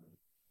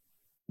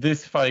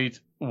this fight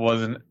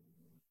was an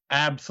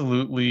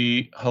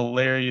absolutely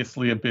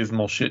hilariously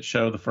abysmal shit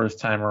show the first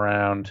time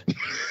around.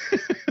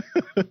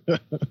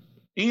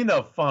 In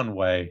a fun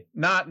way.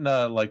 Not in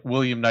a like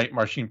William Knight,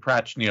 Marcin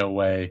Prachnio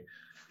way,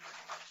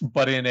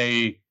 but in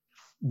a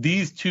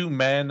these two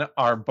men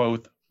are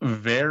both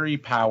very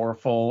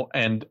powerful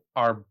and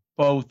are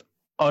both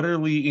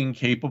utterly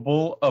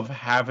incapable of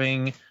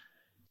having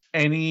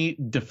any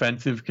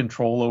defensive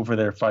control over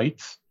their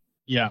fights.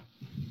 Yeah.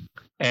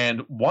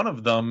 And one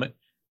of them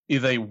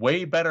is a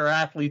way better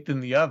athlete than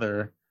the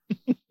other,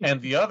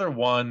 and the other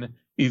one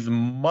is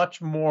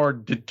much more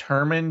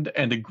determined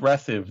and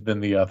aggressive than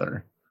the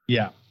other.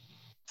 Yeah.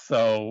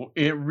 So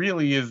it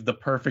really is the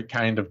perfect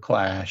kind of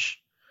clash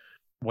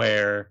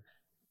where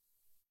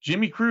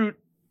Jimmy Crute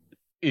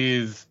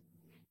is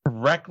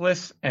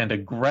reckless and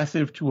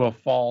aggressive to a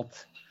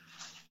fault,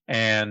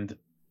 and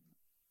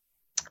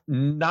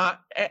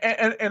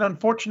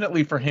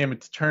unfortunately for him,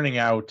 it's turning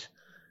out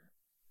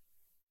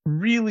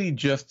really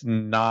just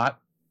not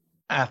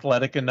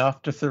athletic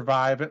enough to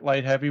survive at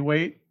light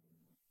heavyweight.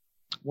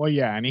 Well,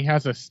 yeah, and he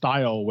has a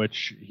style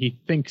which he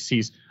thinks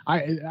he's...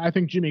 I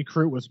think Jimmy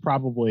Crute was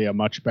probably a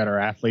much better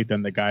athlete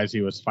than the guys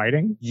he was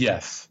fighting.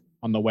 Yes.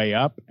 On the way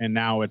up, and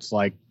now it's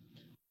like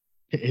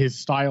his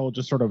style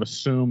just sort of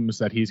assumes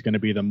that he's going to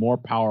be the more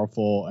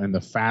powerful and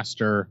the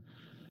faster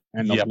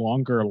and the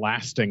longer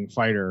lasting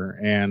fighter,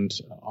 and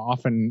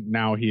often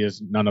now he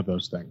is none of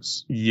those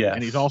things. Yes.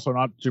 And he's also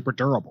not super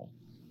durable.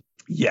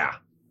 Yeah.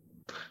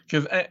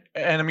 Because,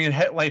 and I mean,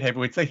 light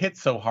heavyweights, they hit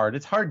so hard.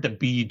 It's hard to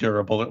be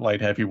durable at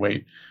light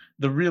heavyweight.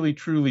 The really,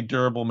 truly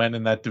durable men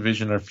in that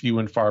division are few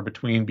and far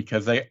between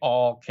because they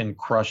all can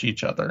crush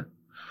each other.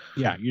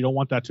 Yeah, you don't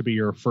want that to be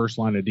your first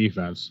line of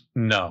defense.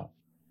 No.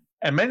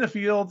 And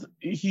Menafield,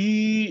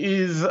 he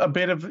is a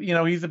bit of,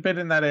 he's a bit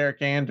in that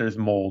Eric Anders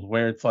mold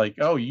where it's like,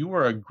 oh, you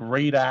were a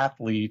great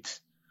athlete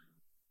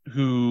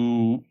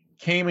who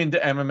came into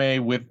MMA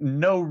with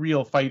no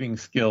real fighting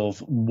skills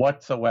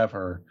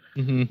whatsoever.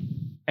 Mm-hmm.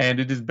 And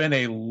it has been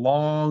a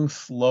long,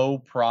 slow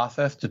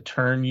process to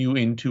turn you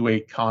into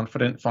a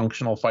confident,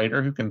 functional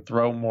fighter who can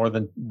throw more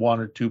than one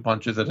or two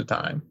punches at a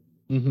time.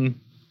 Mm-hmm.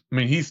 I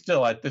mean, he's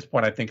still at this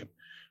point, I think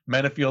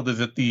Menafield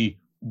is at the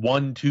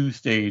 1-2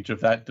 stage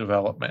of that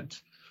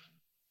development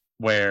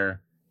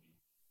where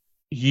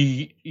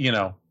he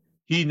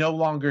no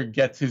longer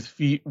gets his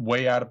feet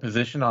way out of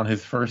position on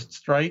his first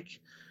strike.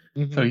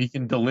 Mm-hmm. So he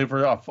can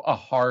deliver a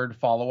hard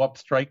follow-up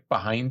strike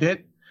behind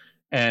it.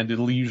 And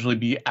it'll usually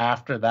be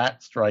after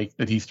that strike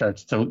that he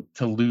starts to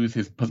lose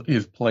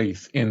his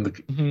place in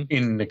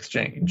in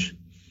exchange.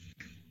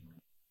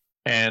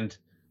 And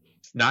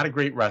he's not a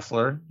great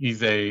wrestler.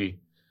 He's a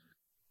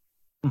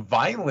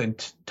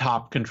violent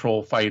top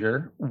control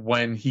fighter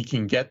when he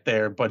can get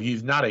there, but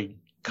he's not a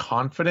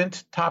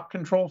confident top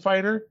control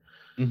fighter.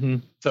 Mm-hmm.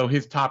 So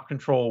his top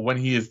control, when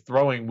he is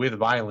throwing with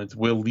violence,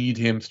 will lead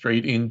him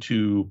straight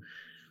into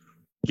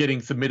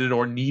getting submitted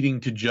or needing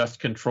to just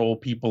control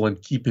people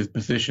and keep his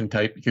position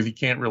tight because he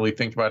can't really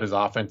think about his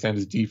offense and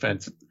his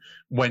defense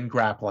when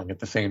grappling at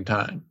the same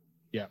time.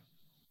 Yeah.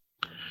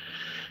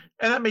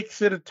 And that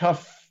makes it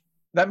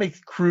that makes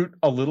Crute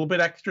a little bit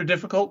extra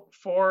difficult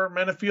for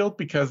Menefield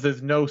because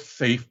there's no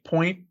safe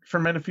point for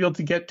Menefield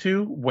to get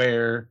to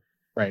where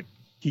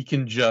he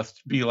can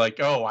just be like,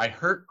 oh, I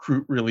hurt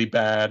Crute really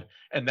bad,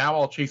 and now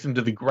I'll chase him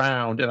to the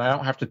ground, and I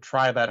don't have to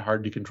try that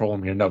hard to control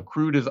him here. No,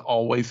 Crute is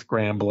always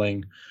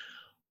scrambling,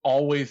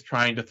 always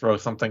trying to throw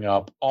something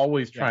up,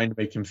 always trying to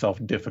make himself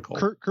difficult.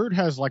 Crute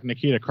has like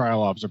Nikita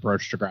Krylov's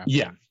approach to grappling.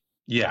 Yeah.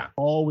 Yeah.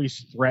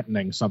 Always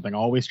threatening something,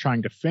 always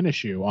trying to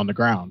finish you on the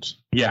ground.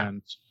 Yeah.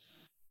 And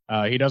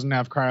he doesn't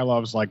have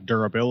Krylov's like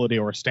durability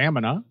or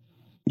stamina.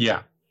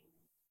 Yeah.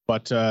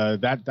 But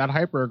that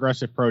hyper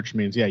aggressive approach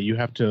means, you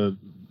have to,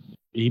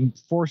 he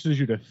forces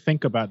you to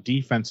think about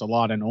defense a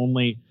lot, and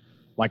only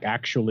like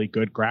actually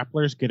good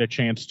grapplers get a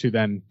chance to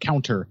then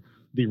counter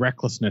the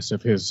recklessness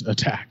of his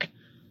attack.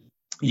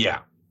 Yeah.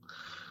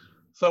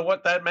 So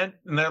what that meant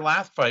in their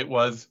last fight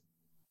was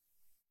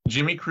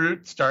Jimmy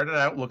Crute started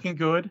out looking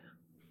good,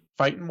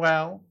 fighting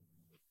well,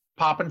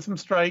 popping some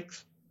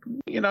strikes.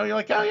 You know, you're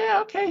like, oh yeah,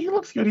 okay, he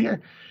looks good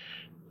here.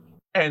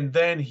 And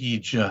then he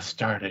just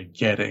started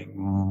getting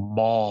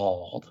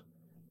mauled.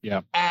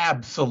 Yeah.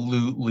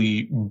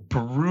 Absolutely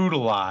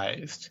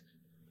brutalized.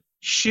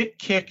 Shit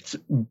kicked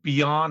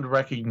beyond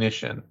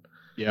recognition.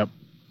 Yep.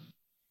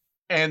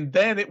 And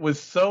then it was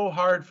so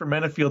hard for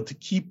Menefield to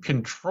keep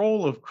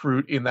control of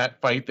Crute in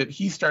that fight that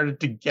he started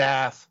to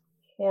gas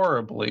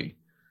horribly.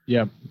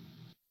 Yep.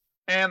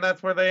 And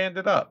that's where they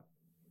ended up.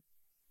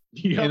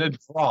 In a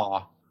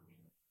draw.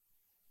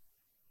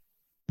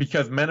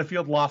 Because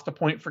Menefield lost a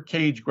point for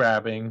cage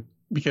grabbing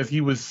because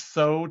he was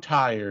so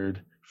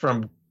tired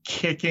from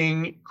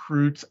kicking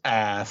Crute's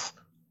ass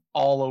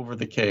all over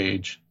the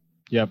cage.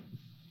 Yep.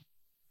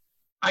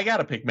 I got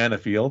to pick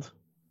Menefield.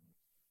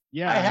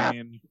 Yeah, I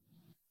mean,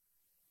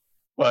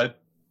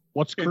 but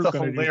what's Crute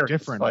going to do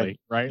differently, fight.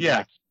 Right?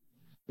 Yeah.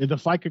 Like, the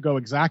fight could go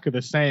exactly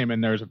the same,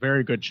 and there's a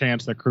very good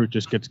chance that Crute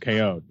just gets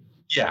KO'd.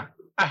 Yeah,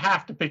 I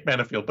have to pick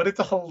Menefield, but it's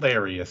a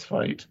hilarious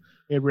fight.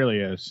 It really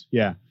is.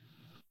 Yeah.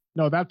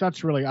 No,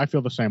 that's really, I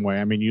feel the same way.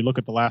 I mean, you look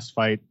at the last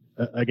fight,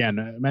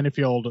 again,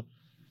 Menefield,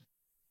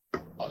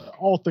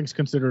 all things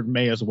considered,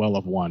 may as well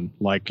have won.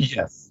 Like,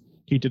 yes,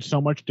 he did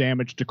so much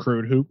damage to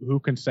Crute. Who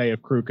can say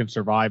if Crute can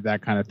survive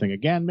that kind of thing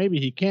again? Maybe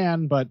he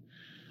can, but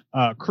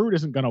Crute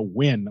isn't going to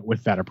win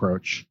with that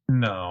approach.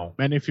 No.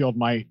 Menefield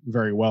might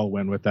very well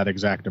win with that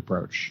exact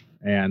approach.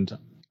 And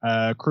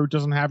Crute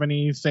doesn't have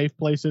any safe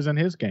places in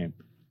his game.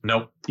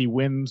 Nope. He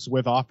wins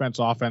with offense.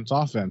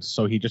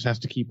 So he just has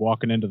to keep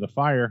walking into the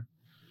fire.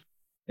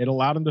 It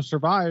allowed him to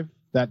survive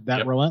that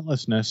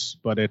relentlessness,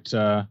 but it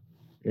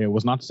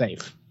was not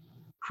safe.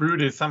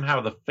 Crute is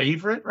somehow the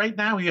favorite right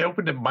now. He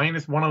opened at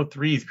minus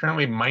 103. He's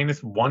currently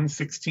minus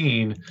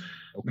 116. Okay.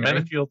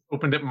 Menefield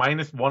opened at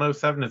minus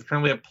 107. It's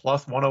currently at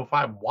plus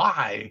 105.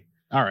 Why?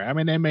 All right. I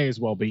mean, they may as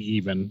well be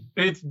even.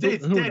 It's who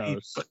steady,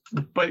 knows?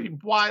 But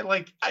why?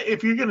 Like,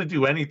 if you're going to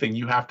do anything,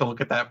 you have to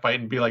look at that fight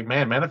and be like,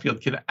 man,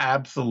 Menefield can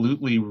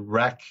absolutely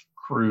wreck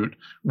Crute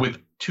with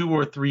 2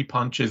 or 3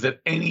 punches at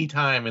any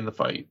time in the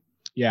fight.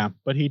 Yeah,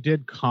 but he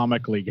did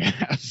comically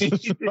gas.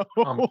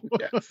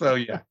 So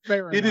yeah,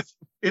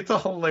 it's a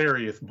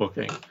hilarious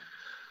booking.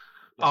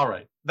 All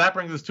right, that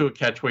brings us to a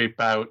catchweight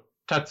bout: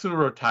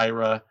 Tatsuro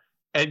Taira,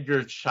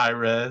 Edgar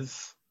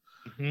Chairez,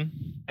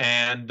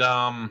 and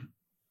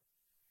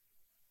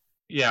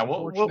yeah,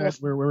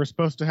 we were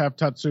supposed to have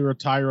Tatsuro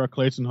Taira,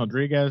 Clayton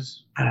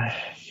Rodriguez.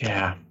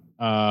 Yeah,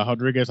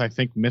 Rodriguez, I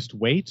think, missed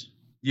weight.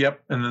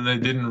 Yep, and then they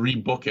didn't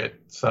rebook it.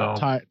 So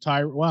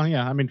well,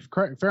 yeah, I mean,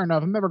 fair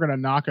enough. I'm never going to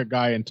knock a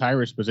guy in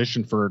Tyra's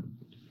position for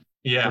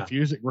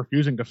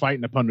refusing to fight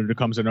an opponent who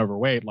comes in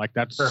overweight. Like,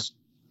 that's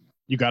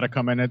you got to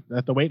come in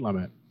at the weight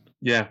limit.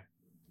 Yeah.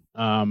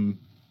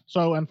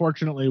 So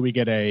unfortunately, we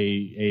get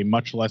a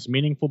much less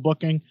meaningful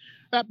booking.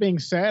 That being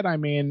said, I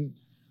mean,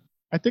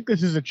 I think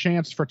this is a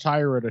chance for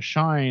Taira to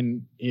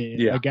shine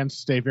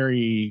against a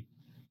very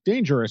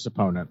dangerous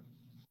opponent.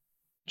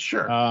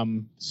 Sure.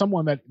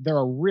 Someone that there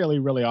are really,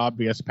 really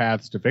obvious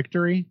paths to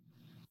victory.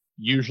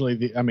 Usually,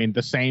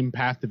 the same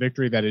path to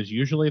victory that is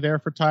usually there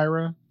for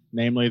Taira,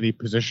 namely the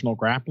positional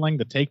grappling,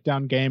 the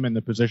takedown game, and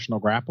the positional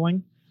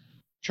grappling.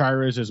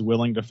 Chairez is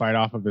willing to fight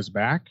off of his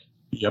back.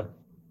 Yep.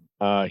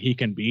 He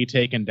can be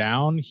taken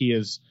down.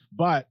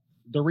 But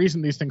the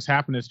reason these things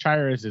happen is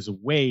Chairez is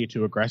way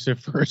too aggressive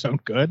for his own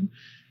good.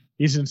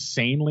 He's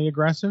insanely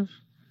aggressive.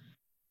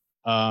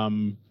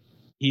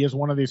 He is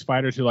one of these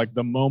fighters who, like,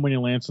 the moment he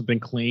lands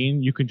something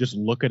clean, you can just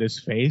look at his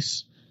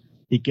face.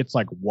 He gets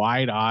like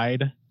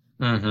wide-eyed.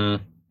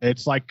 Mm-hmm.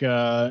 It's like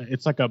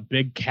a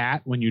big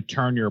cat when you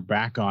turn your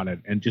back on it,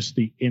 and just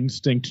the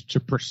instinct to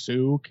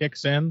pursue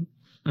kicks in.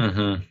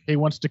 Mm-hmm. He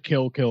wants to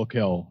kill.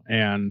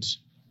 And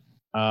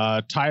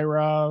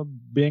Taira,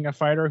 being a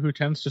fighter who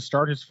tends to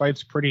start his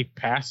fights pretty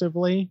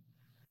passively,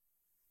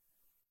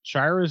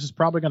 Chairez is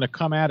probably going to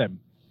come at him.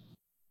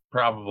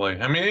 Probably.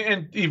 I mean,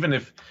 and even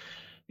if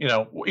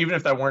even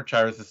if that weren't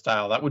Chairez'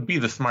 style, that would be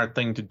the smart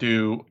thing to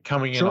do,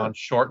 coming in on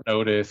short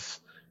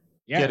notice,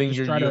 getting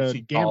your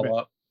UFC call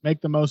up.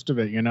 Make the most of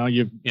it,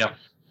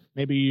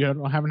 Maybe you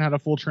haven't had a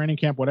full training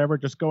camp, whatever,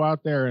 just go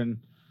out there and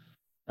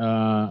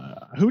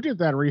who did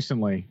that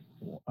recently?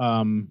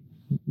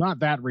 Not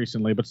that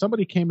recently, but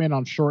somebody came in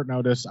on short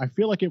notice. I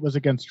feel like it was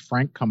against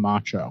Frank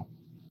Camacho.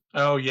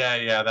 Oh,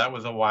 yeah, that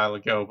was a while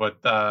ago, but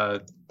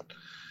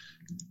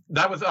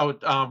that was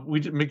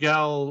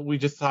Miguel. We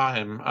just saw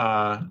him.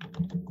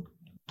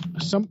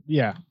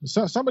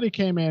 Somebody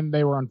came in.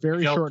 They were on very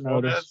Miguel short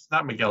Torres? notice.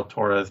 Not Miguel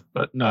Torres,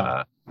 but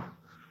no,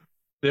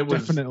 it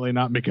was definitely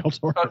not Miguel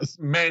Torres.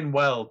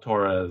 Manuel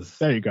Torres.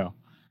 There you go.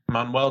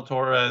 Manuel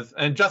Torres,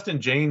 and Justin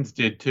James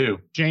did too.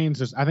 I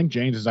think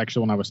James is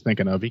actually one I was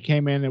thinking of. He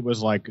came in. It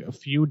was like a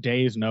few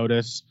days'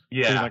 notice.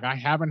 Yeah, he's like, I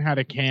haven't had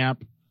a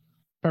camp.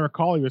 If I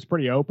recall, he was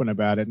pretty open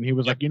about it, and he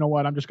was like, you know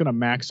what? I'm just going to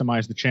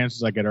maximize the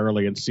chances I get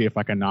early and see if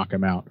I can knock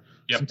him out.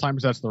 Yep.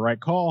 Sometimes that's the right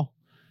call.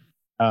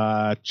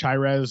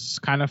 Chairez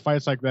kind of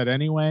fights like that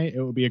anyway.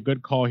 It would be a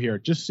good call here.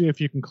 Just see if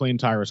you can clean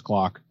Tyra's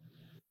clock.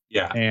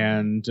 Yeah.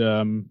 And,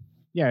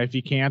 if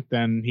he can't,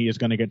 then he is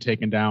going to get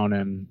taken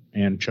down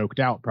and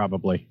choked out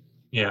probably.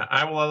 Yeah,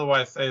 I will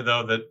otherwise say,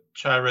 though, that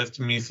Chairez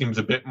to me seems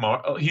a bit more...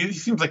 He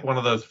seems like one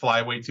of those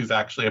flyweights who's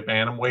actually a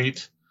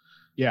bantamweight.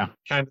 Yeah.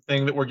 Kind of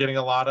thing that we're getting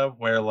a lot of,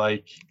 where,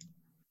 like,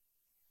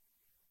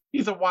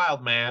 he's a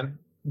wild man,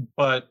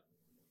 but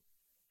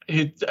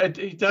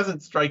it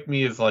doesn't strike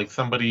me as, like,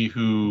 somebody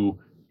who...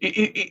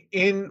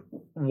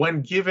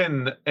 when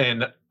given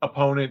an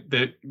opponent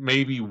that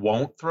maybe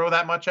won't throw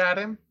that much at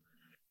him,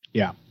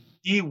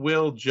 he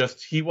will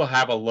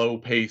have a low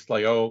pace,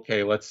 like, oh,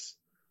 okay, let's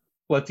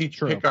each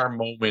pick our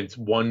moments,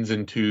 ones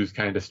and twos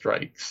kind of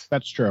strikes.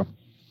 That's true.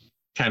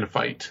 Kind of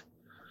fight.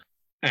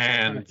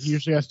 And he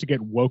usually has to get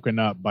woken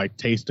up by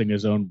tasting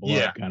his own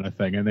blood kind of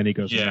thing, and then he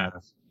goes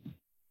nuts.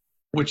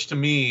 Which to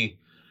me,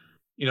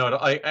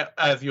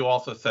 as you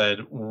also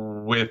said,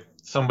 with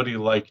somebody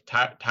like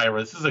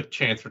Tyra, this is a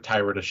chance for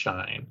Tyra to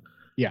shine.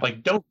 Yeah.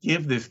 Like, don't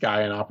give this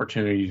guy an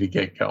opportunity to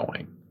get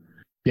going.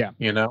 Yeah.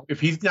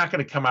 If he's not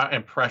going to come out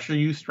and pressure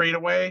you straight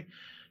away,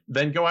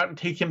 then go out and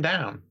take him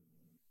down.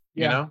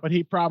 Yeah, but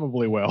he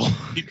probably will.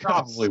 He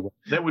probably will.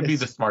 That would be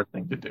the smart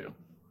thing to do.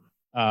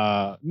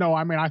 No,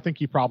 I mean, I think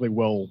he probably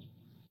will.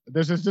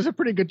 There's a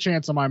pretty good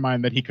chance in my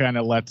mind that he kind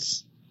of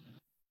lets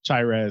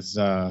Chairez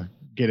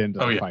get into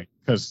the fight,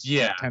 because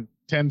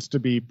tends to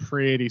be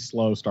pretty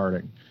slow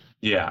starting.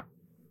 Yeah.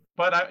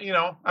 But,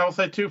 I will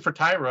say, too, for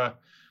Tyra,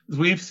 as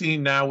we've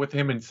seen now with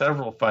him in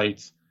several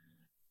fights,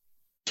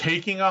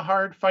 taking a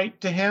hard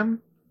fight to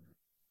him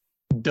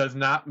does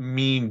not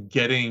mean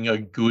getting a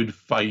good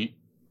fight,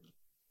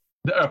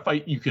 a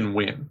fight you can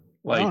win.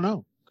 Like,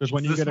 no, because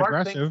when you get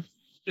aggressive,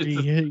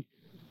 he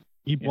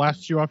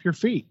blasts you off your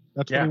feet.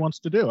 That's what he wants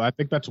to do. I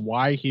think that's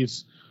why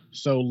he's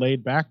so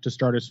laid back to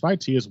start his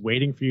fights. He is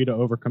waiting for you to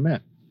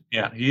overcommit.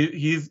 Yeah,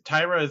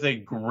 Tyra is a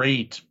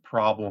great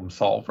problem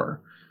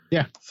solver.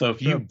 Yeah. So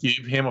if you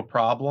give him a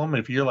problem,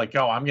 if you're like,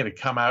 oh, I'm going to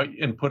come out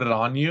and put it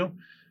on you,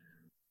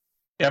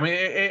 I mean,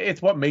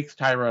 it's what makes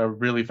Tyra a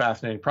really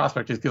fascinating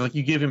prospect, is because, like,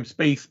 you give him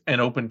space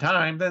and open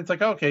time, then it's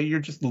like, okay, you're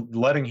just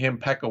letting him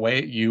peck away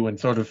at you and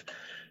sort of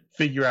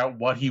figure out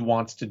what he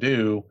wants to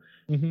do.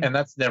 Mm-hmm. And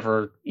that's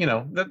never,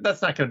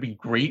 that's not going to be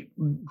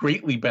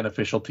greatly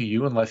beneficial to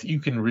you unless you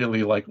can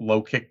really, like,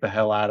 low kick the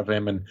hell out of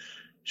him and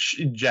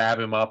jab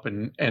him up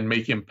and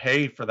make him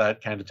pay for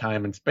that kind of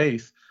time and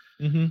space.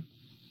 Mm-hmm.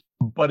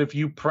 But if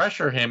you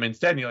pressure him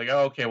instead, and you're like,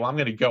 oh, okay, well, I'm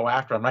going to go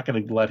after him. I'm not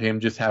going to let him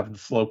just have the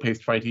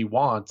slow-paced fight he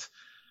wants.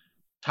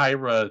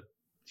 Tyra,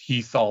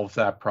 he solves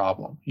that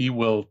problem. He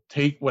will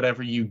take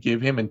whatever you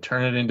give him and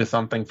turn it into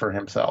something for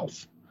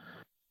himself.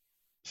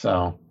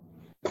 So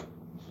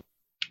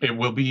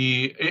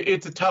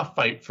it's a tough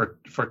fight for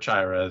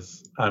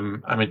Chairez.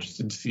 I'm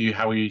interested to see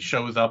how he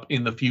shows up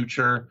in the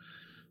future.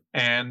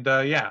 And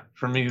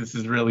for me, this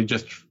is really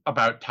just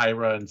about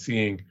Tyra and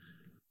seeing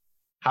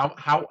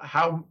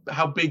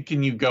how big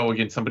can you go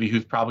against somebody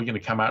who's probably going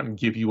to come out and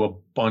give you a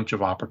bunch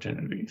of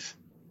opportunities.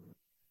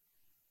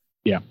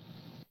 Yeah.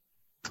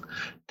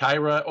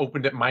 Tyra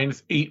opened at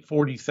minus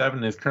 847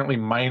 and is currently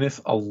minus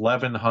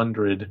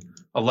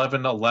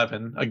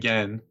 1111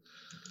 again.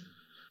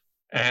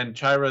 And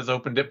Chairez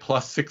opened at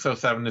plus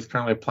 607 is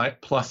currently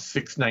plus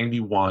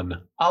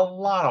 691. A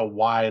lot of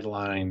wide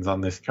lines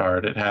on this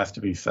card, it has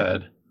to be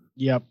said.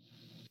 Yep.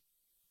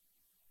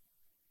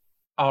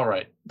 All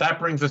right. That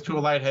brings us to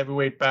a light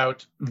heavyweight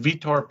bout.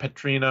 Vitor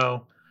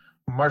Petrino,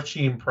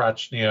 Marcin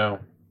Prachnio.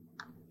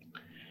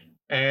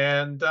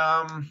 And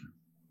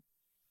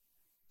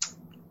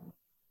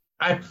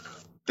I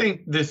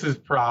think this is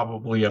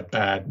probably a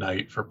bad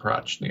night for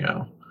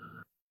Prachnio.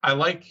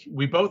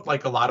 We both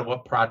like a lot of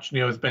what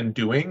Prachnio has been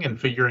doing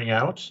and figuring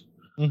out.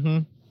 Mm-hmm.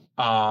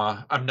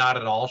 I'm not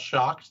at all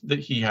shocked that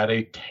he had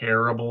an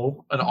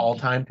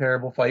all-time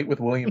terrible fight with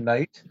William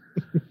Knight.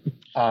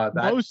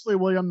 Mostly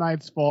William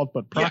Knight's fault,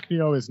 but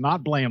Prachnio is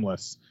not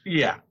blameless.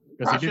 Yeah.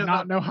 Because he did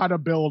not know how to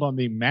build on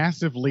the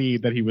massive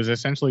lead that he was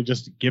essentially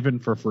just given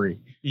for free.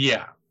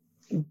 Yeah.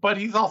 But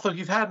he's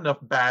had enough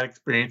bad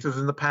experiences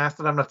in the past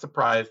that I'm not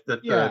surprised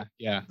that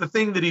the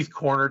thing that he's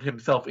cornered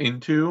himself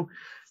into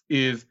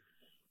is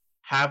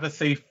have a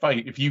safe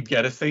fight. If you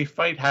get a safe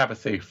fight, have a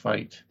safe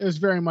fight. It was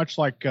very much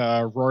like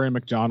Rory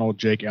McDonald,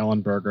 Jake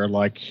Ellenberger.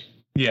 Like,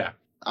 yeah,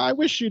 I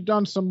wish you'd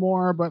done some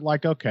more, but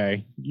like,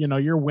 okay,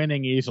 you're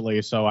winning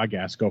easily, so I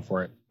guess go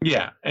for it.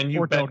 Yeah, and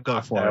you don't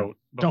go for it.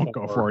 Don't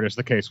go for it, as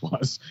the case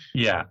was.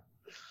 Yeah,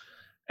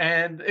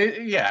 and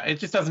it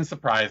just doesn't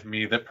surprise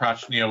me that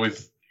Prochazka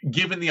is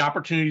given the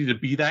opportunity to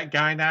be that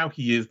guy now.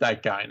 He is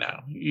that guy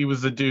now. He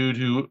was a dude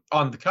who,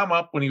 on the come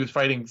up when he was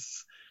fighting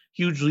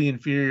hugely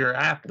inferior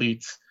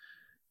athletes,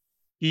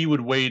 he would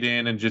wade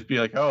in and just be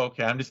like, oh,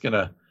 okay, I'm just going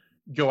to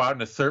go out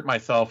and assert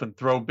myself and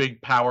throw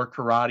big power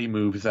karate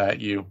moves at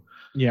you.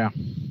 Yeah.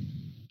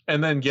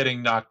 And then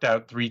getting knocked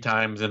out 3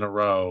 times in a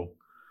row.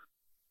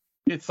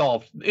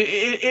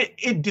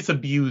 It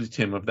disabused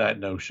him of that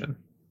notion.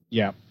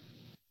 Yeah.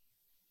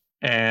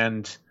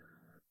 And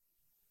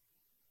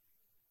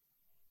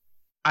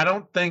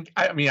I think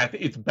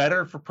it's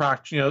better for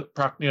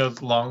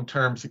Prochazka's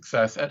long-term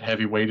success at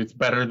heavyweight. It's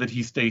better that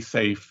he stay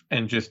safe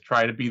and just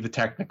try to be the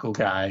technical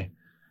guy.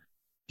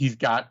 He's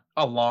got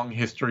a long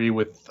history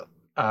with,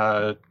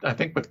 I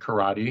think with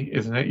karate,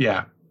 isn't it?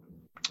 Yeah.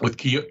 With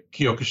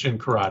Kyokushin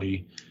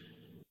karate.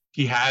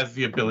 He has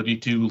the ability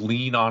to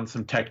lean on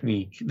some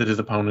technique that his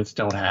opponents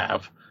don't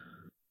have.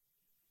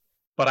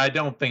 But I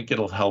don't think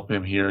it'll help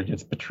him here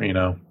against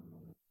Petrino.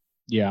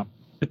 Yeah.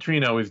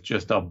 Petrino is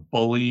just a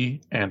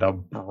bully and a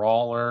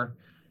brawler.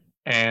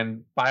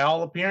 And by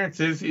all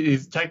appearances,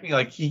 he's technically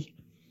like he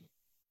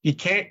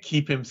can't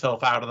keep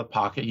himself out of the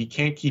pocket. He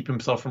can't keep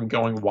himself from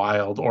going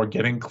wild or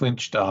getting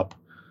clinched up.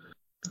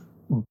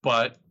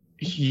 But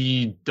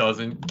he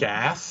doesn't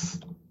gas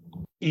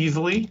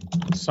easily.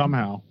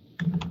 Somehow.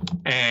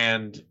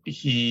 And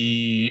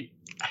he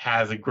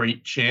has a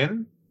great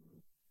chin.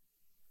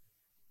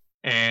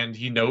 And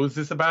he knows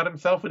this about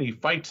himself and he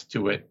fights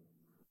to it.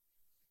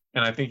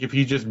 And I think if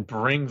he just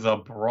brings a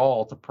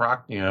brawl to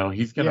Prochazka,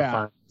 he's going to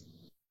find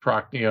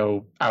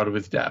Prochazka out of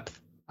his depth.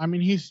 I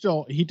mean,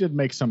 he did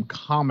make some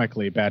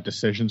comically bad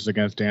decisions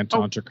against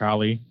Anton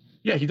Turkalj.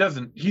 Yeah, he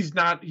doesn't. He's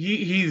not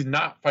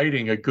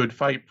fighting a good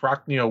fight.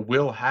 Prochazka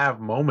will have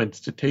moments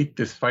to take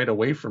this fight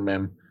away from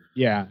him.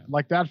 Yeah,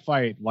 like that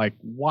fight, like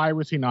why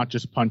was he not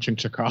just punching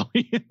Turkalj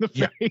in the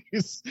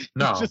face?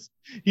 No.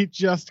 He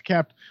just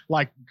kept,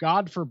 like,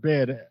 God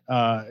forbid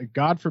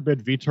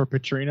Vitor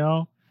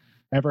Petrino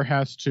ever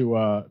has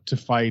to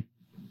fight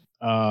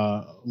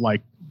the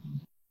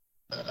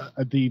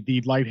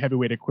light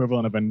heavyweight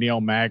equivalent of a Neil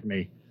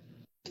Magny.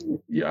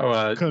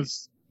 Yeah,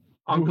 because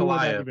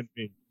Ankalaev.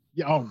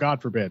 Yeah, oh,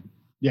 God forbid.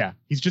 Yeah,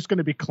 he's just going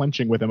to be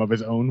clinching with him of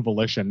his own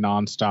volition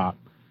nonstop.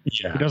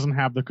 Yeah, he doesn't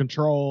have the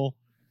control.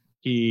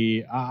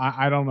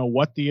 I don't know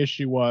what the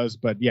issue was,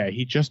 but yeah,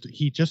 he just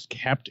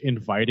kept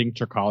inviting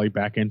Turkalj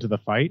back into the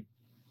fight.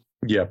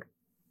 Yep.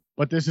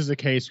 But this is a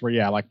case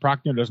where, like,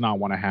 Prochazka does not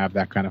want to have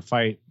that kind of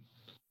fight.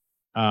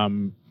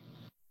 Prochazka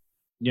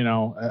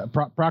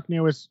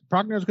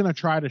is going to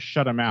try to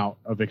shut him out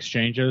of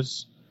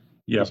exchanges.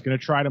 Yep. He's going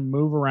to try to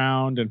move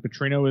around, and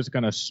Petrino is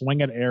going to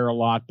swing at air a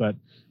lot, but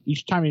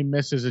each time he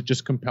misses, it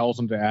just compels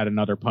him to add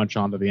another punch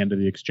onto the end of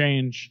the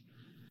exchange.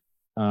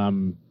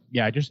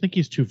 Yeah, I just think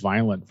he's too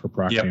violent for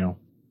Prochazka. Yep.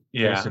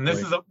 Yeah, basically.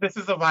 And this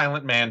is a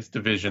violent man's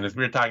division, as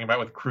we were talking about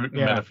with Crute and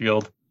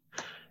Menafield.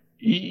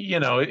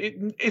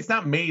 It's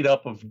not made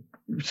up of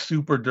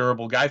super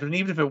durable guys, and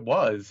even if it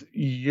was,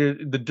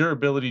 the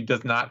durability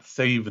does not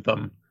save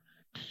them,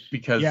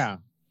 because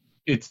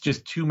it's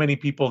just too many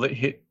people that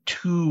hit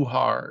too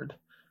hard.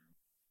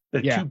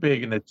 They're too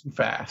big and they're too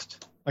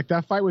fast. Like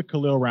that fight with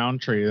Khalil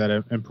Roundtree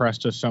that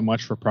impressed us so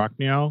much for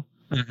Prochazka.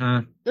 Mm-hmm.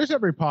 There's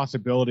every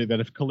possibility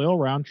that if Khalil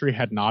Roundtree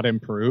had not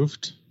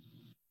improved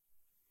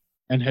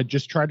and had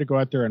just tried to go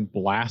out there and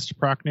blast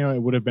Prochazka, it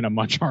would have been a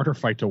much harder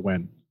fight to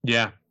win.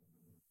 Yeah.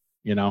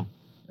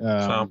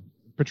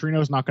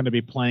 Petrino's not going to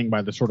be playing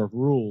by the sort of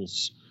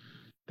rules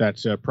that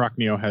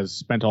Prochazka has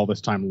spent all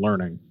this time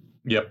learning.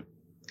 Yep.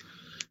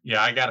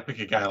 Yeah, I got to pick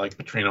a guy like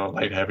Petrino at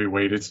light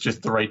heavyweight. It's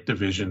just the right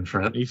division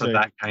for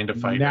that kind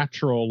of fight.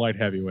 Natural light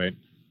heavyweight.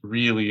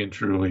 Really and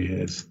truly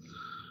is.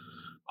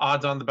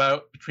 Odds on the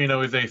bout: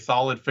 Petrino is a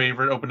solid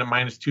favorite, opened at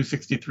minus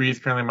 263, is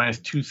currently minus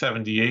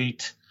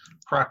 278.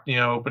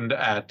 Prochazka opened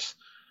at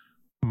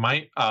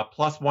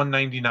plus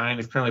 199,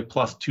 is currently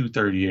plus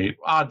 238.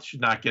 Odds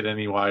should not get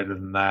any wider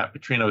than that.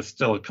 Petrino is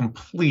still a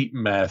complete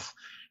mess.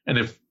 And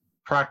if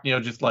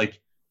Prochazka just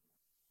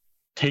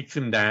takes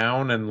him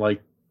down and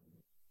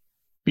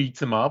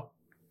beats him up,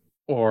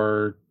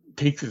 or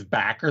takes his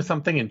back or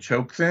something and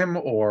chokes him,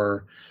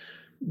 or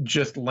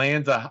just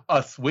lands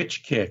a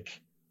switch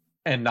kick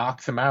and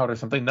knocks him out or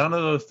something, none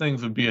of those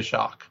things would be a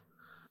shock.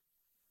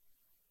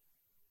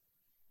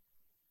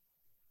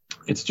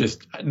 It's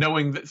just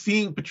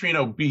seeing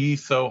Petrino be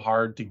so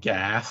hard to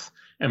gas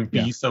and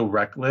be so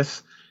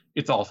reckless,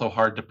 it's also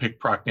hard to pick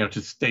Prochazka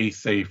to stay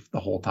safe the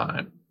whole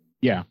time.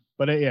 Yeah,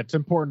 but it's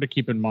important to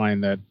keep in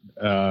mind that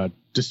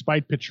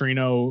despite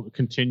Petrino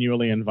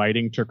continually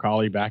inviting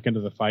Turkalj back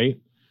into the fight,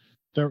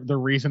 the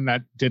reason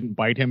that didn't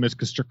bite him is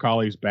because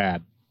Turkalj's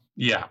bad.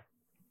 Yeah.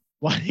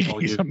 Like,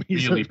 he's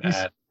really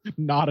bad. He's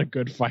not a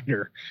good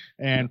fighter,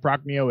 and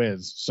Prachnio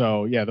is.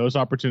 So yeah, those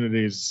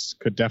opportunities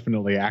could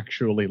definitely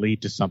actually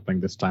lead to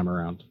something this time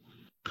around.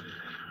 All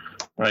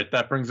right,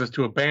 that brings us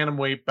to a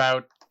bantamweight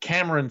bout.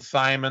 Cameron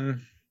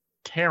Simon,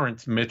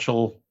 Terrence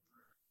Mitchell,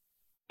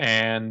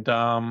 and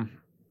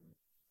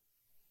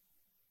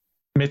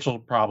Mitchell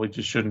probably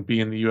just shouldn't be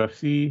in the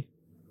UFC.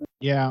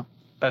 Yeah.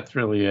 That's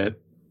really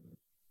it.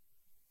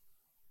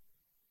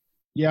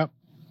 Yep.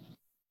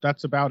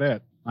 That's about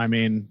it. I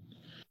mean,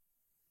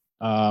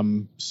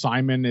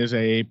 Simon is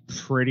a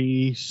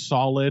pretty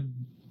solid,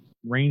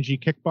 rangy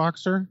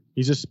kickboxer.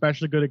 He's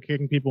especially good at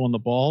kicking people in the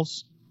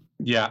balls.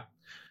 Yeah.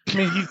 I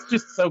mean, he's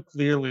just so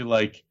clearly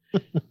like,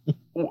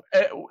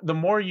 the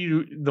more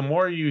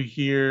you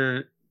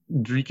hear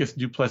Dricus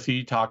du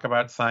Plessis talk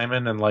about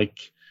Simon and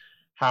like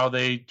how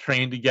they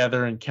train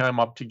together and come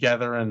up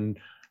together and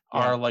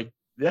are like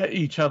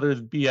each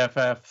other's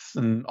BFFs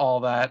and all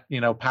that,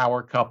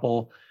 power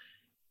couple.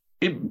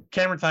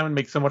 Cameron Simon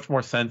makes so much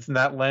more sense in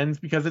that lens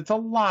because it's a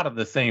lot of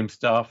the same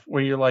stuff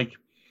where you're like,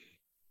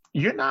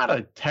 you're not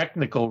a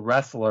technical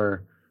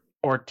wrestler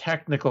or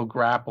technical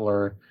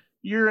grappler.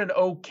 You're an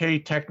okay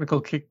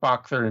technical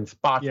kickboxer in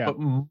spots, but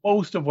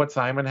most of what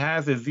Simon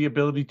has is the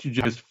ability to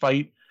just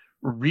fight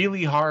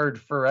really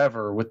hard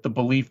forever with the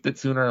belief that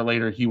sooner or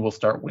later he will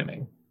start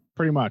winning.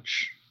 Pretty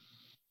much.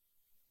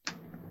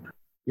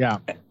 Yeah.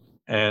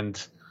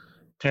 And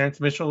Terrence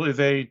Mitchell is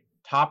a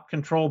top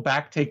control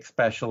back take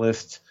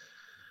specialist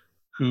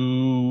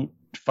who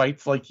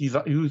strikes like he's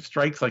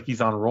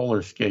on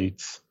roller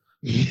skates.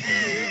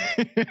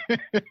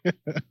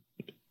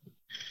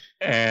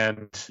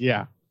 And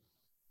yeah,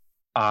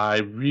 I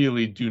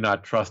really do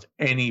not trust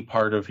any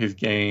part of his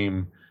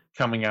game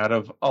coming out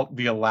of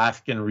the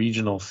Alaskan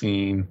regional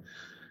scene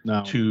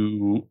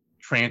to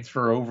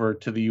transfer over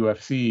to the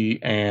UFC.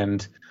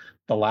 And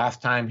the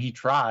last time he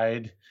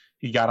tried,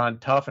 he got on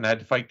tough and had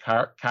to fight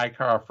Kai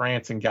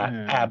Kara-France and got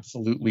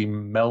absolutely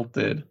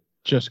melted.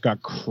 Just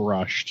got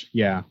crushed.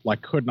 Yeah,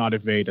 like could not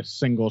evade a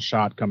single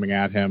shot coming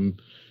at him.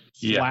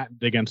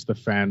 Flattened against the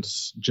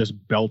fence, just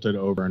belted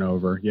over and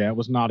over. Yeah, it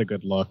was not a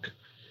good look.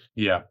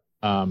 Yeah.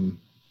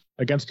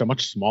 Against a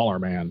much smaller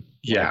man.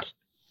 Yeah.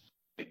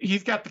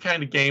 He's got the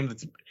kind of game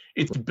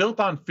it's built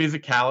on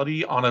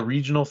physicality on a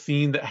regional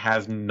scene that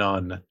has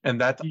none.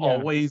 And that's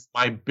always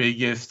my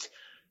biggest,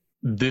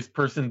 this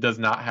person does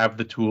not have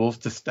the tools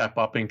to step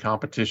up in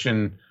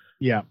competition.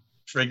 Yeah.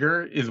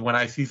 Trigger is when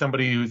I see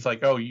somebody who's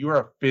like, oh, you're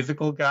a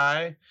physical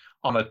guy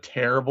on a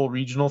terrible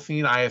regional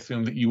scene. I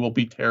assume that you will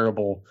be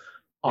terrible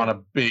on a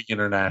big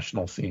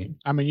international scene.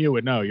 I mean, you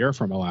would know. You're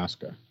from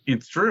Alaska.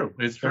 It's true.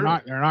 It's true.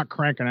 They're not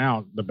cranking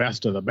out the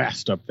best of the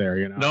best up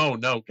there, No,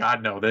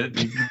 God, no.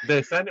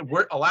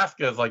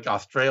 Alaska is like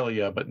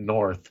Australia, but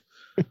north.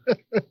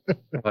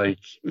 Like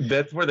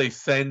that's where they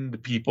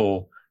send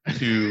people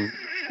to.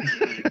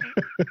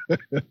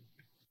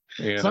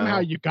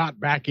 Somehow you got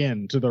back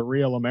into the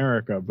real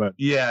America, but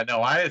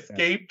I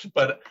escaped,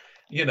 but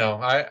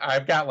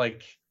I've got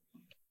like.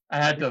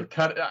 I had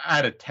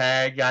a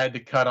tag I had to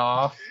cut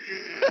off.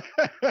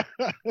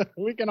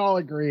 We can all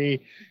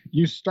agree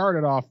you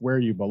started off where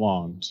you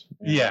belonged.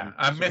 Yeah,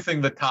 I'm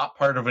missing the top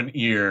part of an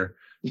ear.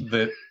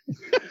 That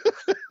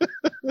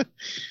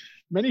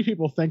many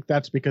people think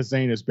that's because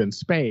Zane has been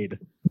spayed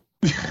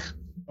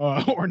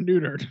or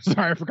neutered.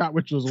 Sorry, I forgot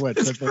which was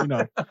which.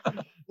 But,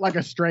 like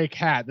a stray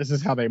cat, this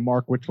is how they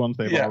mark which ones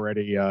they've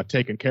already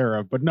taken care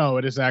of. But no,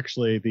 it is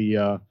actually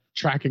the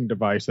tracking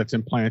device that's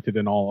implanted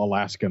in all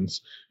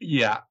Alaskans.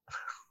 Yeah.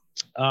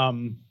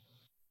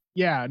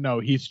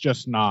 He's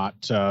just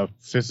not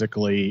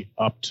physically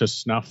up to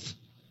snuff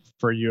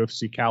for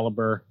UFC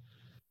caliber.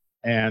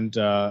 And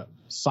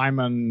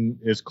Simon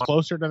is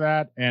closer to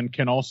that and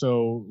can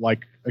also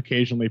like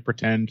occasionally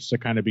pretend to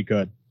kind of be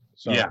good.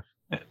 So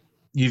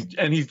he's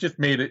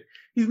made it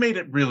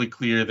really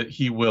clear that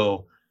he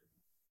will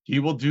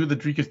do the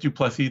Dricus du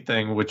Plessis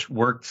thing, which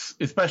works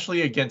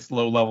especially against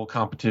low-level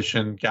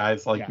competition,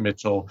 guys like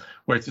Mitchell,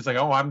 where it's just like,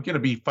 oh, I'm going to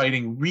be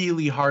fighting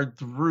really hard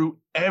through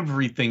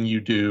everything you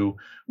do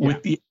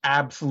with the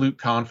absolute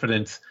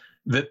confidence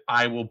that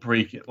I will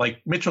break it.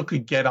 Like Mitchell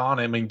could get on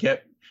him and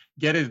get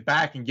his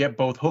back and get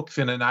both hooks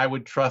in, and I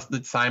would trust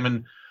that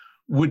Simon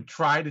would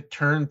try to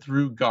turn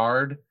through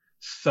guard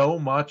so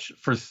much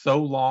for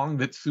so long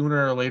that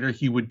sooner or later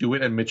he would do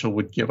it and Mitchell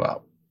would give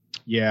up.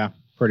 Yeah,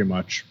 pretty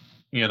much.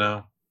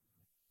 And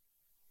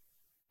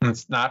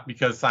it's not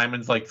because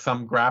Simon's like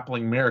some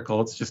grappling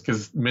miracle. It's just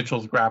because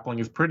Mitchell's grappling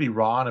is pretty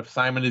raw. And if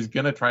Simon is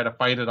going to try to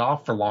fight it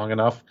off for long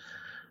enough,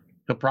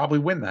 he'll probably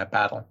win that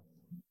battle.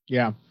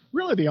 Yeah.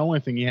 Really, the only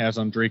thing he has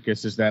on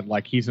Dricus is that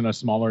like he's in a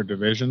smaller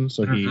division.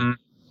 So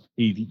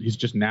he's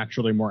just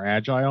naturally more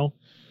agile.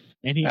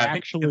 And he but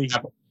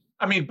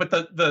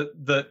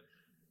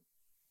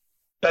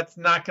that's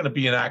not going to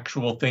be an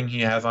actual thing he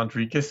has on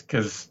Dricus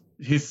because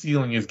his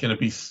ceiling is going to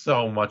be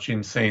so much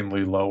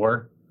insanely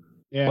lower.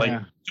 Yeah.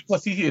 Like,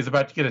 Duplessis is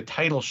about to get a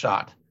title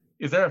shot.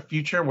 Is there a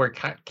future where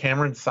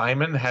Cameron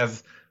Simon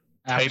has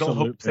title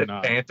hopes at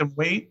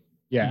bantamweight?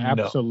 Yeah,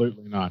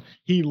 absolutely not.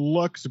 He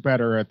looks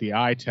better at the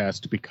eye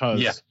test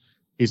because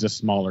he's a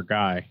smaller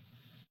guy.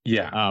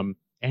 Yeah.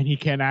 And he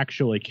can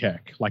actually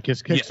kick. Like,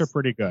 his kicks are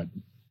pretty good.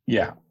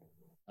 Yeah.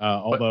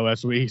 Although,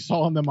 as we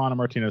saw in the Mana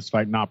Martinez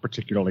fight, not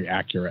particularly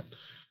accurate.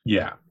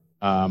 Yeah.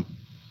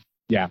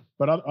 Yeah.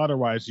 But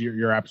otherwise,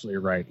 you're absolutely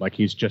right. Like,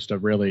 he's just a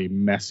really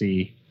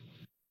messy,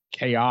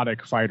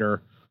 chaotic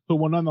fighter who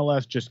will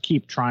nonetheless just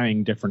keep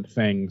trying different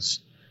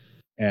things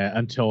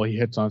until he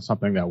hits on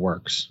something that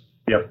works.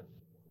 Yep.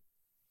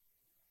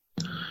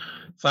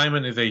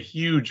 Simon is a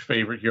huge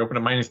favorite. He opened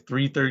at minus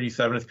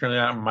 337. It's currently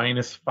at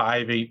minus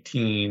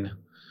 518.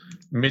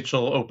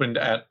 Mitchell opened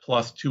at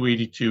plus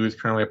 282. Is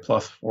currently at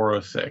plus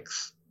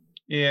 406.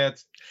 Yeah,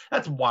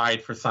 that's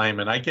wide for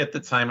Simon. I get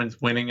that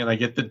Simon's winning, and I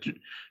get that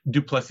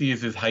Duplessis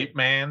is his hype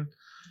man,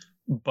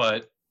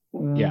 but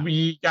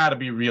we got to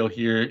be real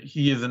here.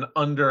 He is an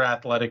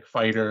under-athletic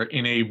fighter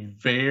in a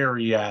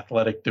very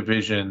athletic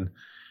division,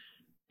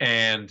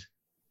 and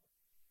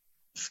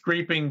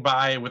scraping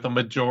by with a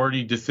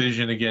majority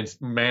decision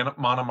against Mana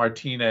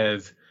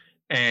Martinez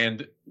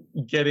and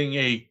getting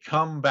a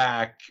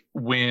comeback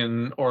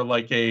win or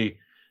like a,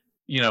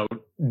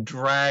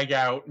 drag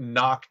out,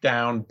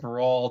 knockdown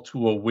brawl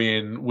to a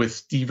win with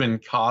Steven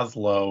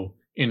Kozlow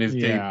in his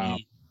debut.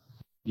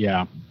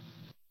 Yeah.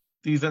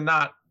 These are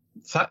not,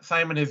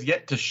 Simon has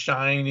yet to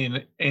shine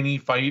in any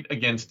fight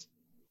against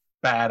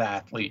bad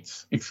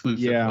athletes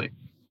exclusively. Yeah,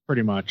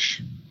 pretty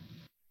much.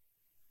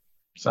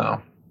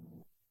 So.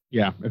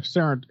 Yeah,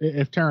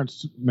 if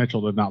Terrence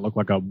Mitchell did not look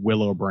like a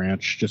willow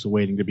branch just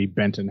waiting to be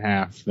bent in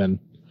half, then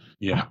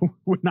I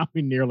would not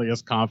be nearly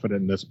as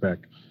confident in this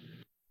pick.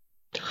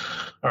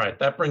 All right,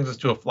 that brings us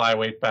to a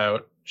flyweight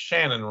bout.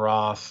 Shannon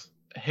Ross,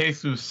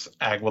 Jesus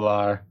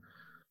Aguilar,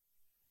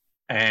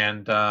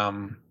 and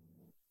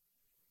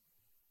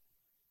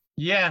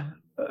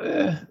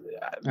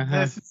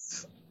this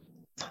is,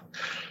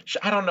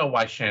 I don't know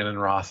why Shannon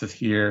Ross is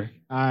here.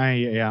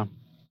 I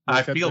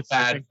feel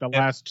bad. I think the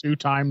last two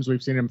times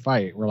we've seen him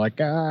fight, we're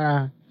like,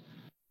 I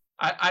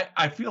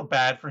feel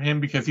bad for him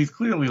because he's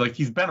clearly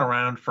he's been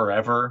around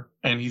forever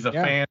and he's a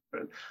fan.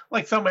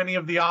 Like so many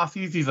of the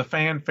Aussies, he's a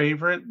fan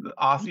favorite.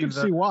 Aussies, you can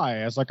see why.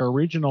 As like a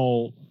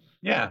regional,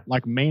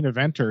 main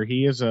eventer,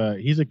 he's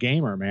a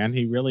gamer, man.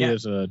 He really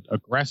is a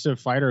aggressive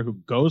fighter who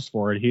goes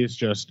for it. He's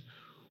just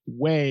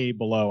way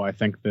below, I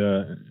think,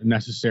 the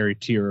necessary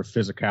tier of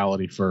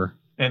physicality for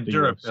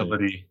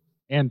durability.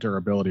 And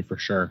durability for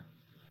sure.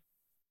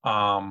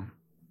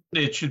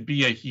 It should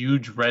be a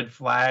huge red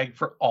flag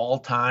for all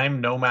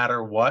time, no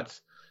matter what,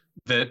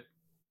 that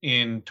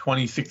in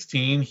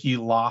 2016 he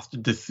lost a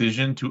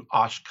decision to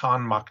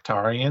Ashkan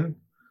Mokhtarian.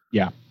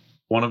 Yeah.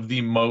 One of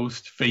the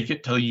most fake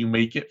it till you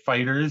make it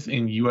fighters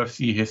in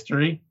UFC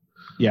history.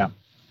 Yeah.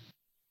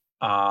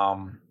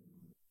 And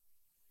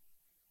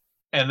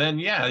then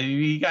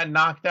he got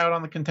knocked out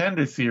on the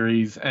Contender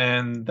Series,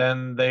 and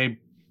then they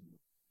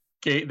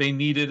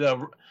needed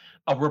a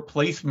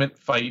replacement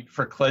fight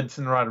for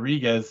Cledson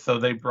Rodriguez, so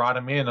they brought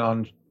him in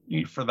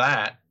for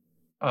that.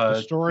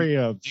 The story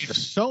of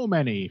so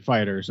many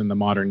fighters in the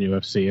modern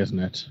UFC, isn't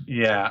it?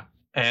 Yeah,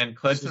 and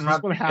Cledson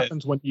Rodriguez. What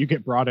happens when you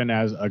get brought in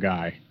as a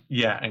guy?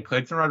 Yeah, and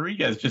Cledson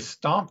Rodriguez just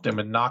stomped him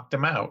and knocked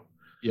him out.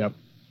 Yep.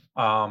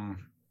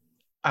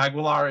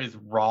 Aguilar is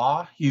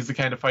raw. He's the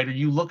kind of fighter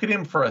you look at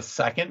him for a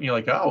second, and you're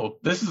like, oh,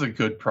 this is a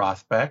good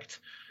prospect.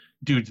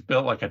 Dude's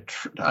built like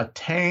a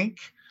tank.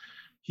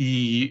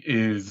 He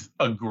is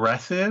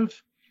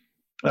aggressive.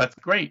 That's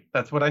great.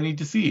 That's what I need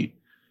to see.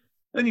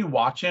 Then you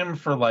watch him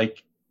for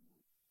like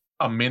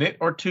a minute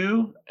or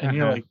two, and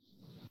you're like,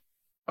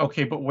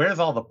 okay, but where's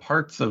all the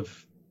parts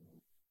of,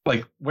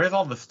 where's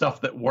all the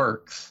stuff that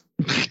works?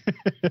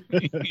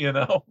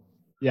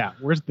 Yeah,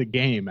 where's the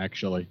game,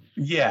 actually?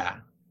 Yeah,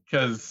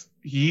 because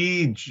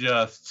he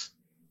just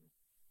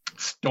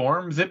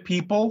storms at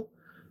people,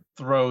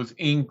 throws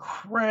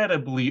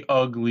incredibly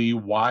ugly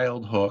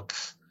wild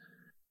hooks,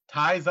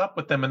 ties up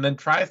with them, and then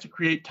tries to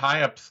create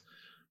tie-ups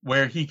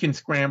where he can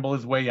scramble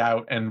his way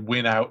out and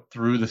win out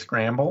through the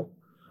scramble.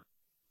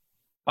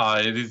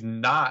 It is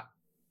not,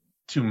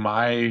 to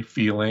my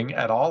feeling,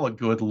 at all a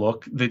good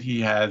look that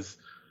he has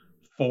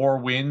 4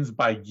 wins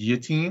by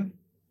guillotine.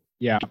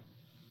 Yeah.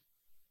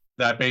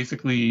 That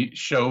basically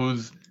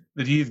shows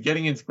that he's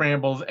getting in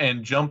scrambles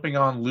and jumping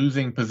on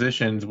losing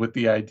positions with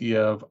the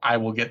idea of, I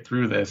will get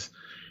through this.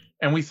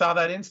 And we saw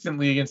that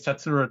instantly against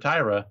Tatsuro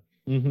Taira.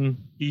 Mm-hmm.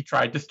 He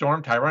tried to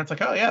storm Taira, and it's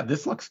like, oh yeah,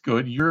 this looks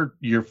good.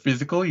 You're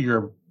physical,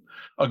 you're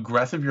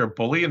aggressive, you're a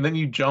bully, and then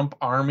you jump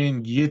arm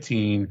in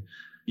guillotine.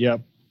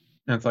 Yep.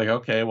 And it's like,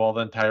 okay, well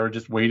then Taira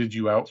just waited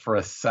you out for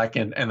a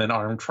second and then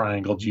arm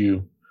triangled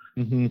you.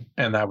 Mm-hmm.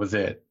 And that was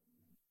it.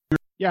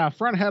 Yeah,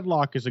 front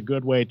headlock is a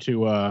good way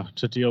to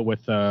deal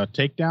with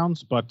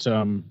takedowns, but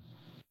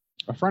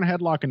a front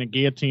headlock and a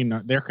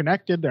guillotine, they're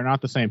connected, they're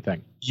not the same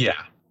thing.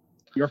 Yeah.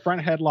 Your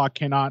front headlock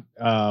cannot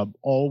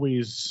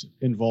always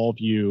involve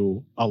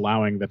you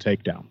allowing the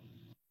takedown.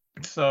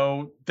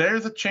 So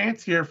there's a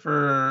chance here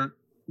for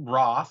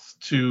Ross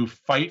to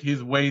fight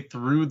his way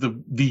through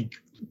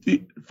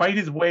fight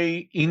his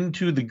way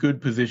into the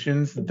good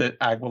positions that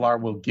Aguilar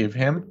will give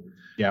him.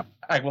 Yeah.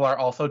 Aguilar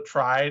also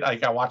tried,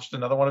 like, I watched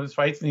another one of his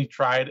fights, and he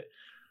tried,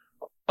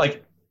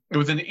 like, it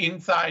was an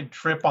inside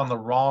trip on the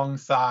wrong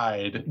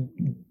side.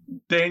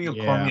 Daniel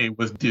Cormier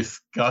was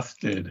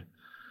disgusted.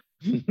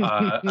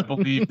 I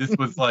believe this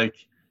was like,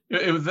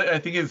 it was, I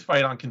think, his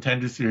fight on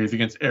Contender Series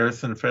against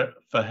Erison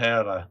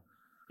Ferreira.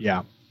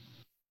 Yeah.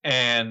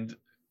 And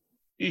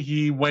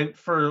he went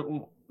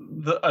for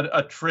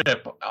a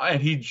trip,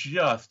 and he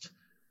just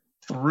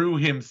threw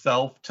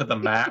himself to the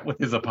mat with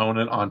his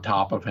opponent on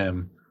top of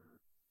him,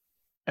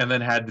 and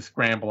then had to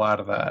scramble out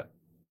of that.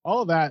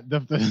 All of that,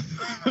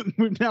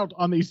 we've now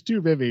on these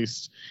two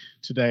Vivies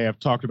today, I've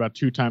talked about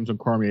 2 times when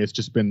Cormier has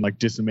just been like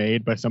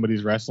dismayed by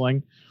somebody's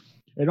wrestling.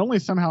 It only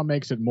somehow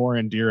makes it more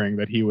endearing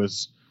that he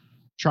was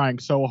trying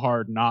so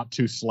hard not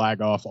to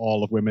slag off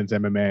all of women's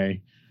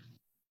MMA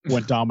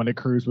when Dominic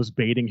Cruz was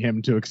baiting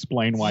him to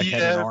explain why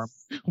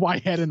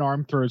head and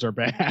arm throws are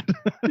bad.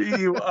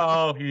 He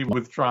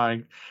was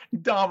trying.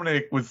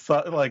 Dominic was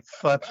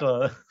such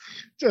a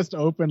just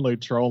openly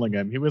trolling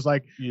him. He was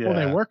like, "Well,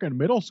 they work in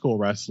middle school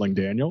wrestling,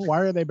 Daniel.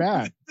 Why are they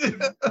bad?"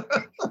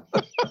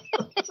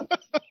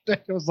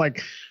 It was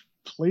like,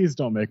 "Please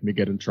don't make me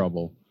get in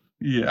trouble."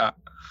 Yeah.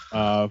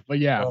 But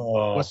yeah,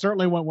 but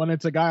certainly when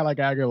it's a guy like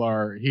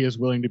Aguilar, he is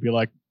willing to be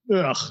like,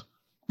 "Ugh,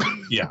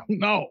 yeah,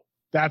 no,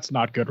 that's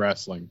not good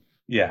wrestling."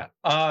 Yeah.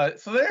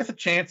 So there's a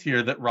chance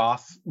here that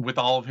Ross, with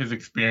all of his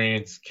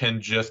experience,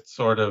 can just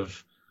sort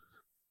of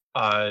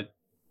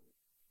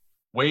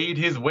wade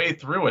his way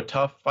through a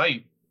tough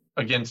fight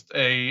against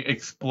a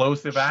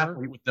explosive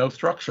athlete with no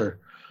structure.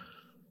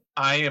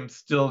 I am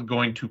still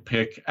going to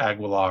pick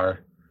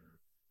Aguilar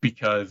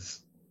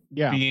because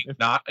being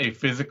not a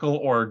physical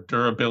or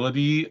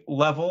durability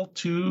level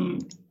to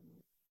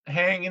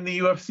hang in the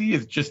UFC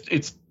is just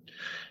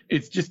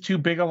it's just too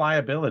big a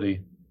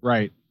liability.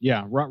 Right.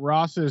 Yeah.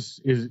 Ross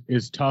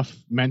is tough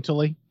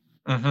mentally.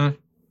 Mm-hmm.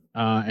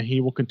 And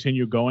he will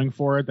continue going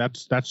for it.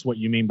 That's what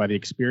you mean by the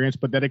experience.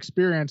 But that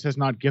experience has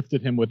not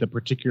gifted him with a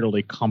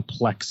particularly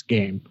complex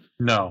game.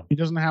 No. He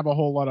doesn't have a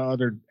whole lot of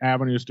other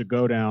avenues to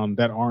go down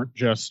that aren't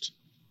just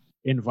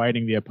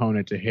inviting the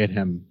opponent to hit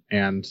him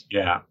and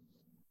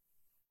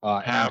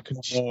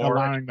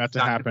allowing that to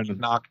happen.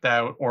 Knocked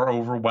out or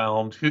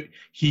overwhelmed.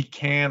 He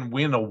can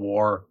win a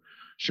war.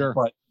 Sure.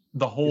 But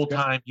the whole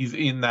time he's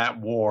in that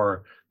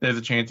war, there's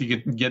a chance he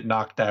can get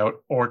knocked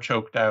out or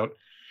choked out.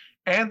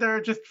 And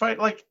they're just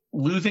like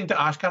losing to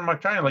Ashkan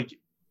Makhtari. Like,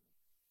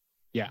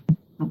 yeah,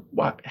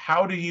 what?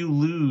 How do you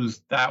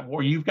lose that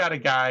war? You've got a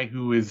guy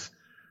who is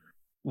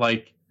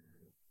like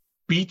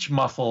beach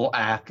muscle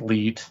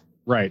athlete,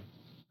 right?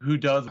 Who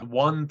does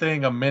one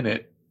thing a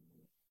minute.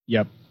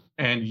 Yep.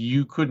 And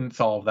you couldn't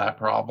solve that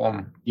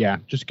problem. Yeah,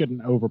 just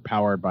getting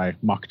overpowered by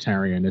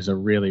Mokhtarian is a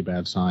really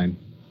bad sign.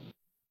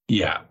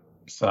 Yeah.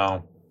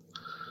 So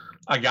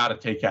I got to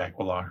take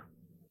Aguilar.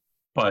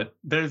 But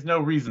there's no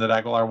reason that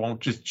Aguilar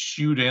won't just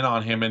shoot in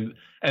on him and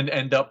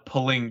end up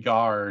pulling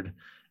guard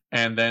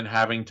and then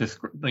having to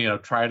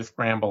try to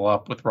scramble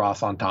up with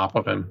Ross on top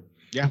of him.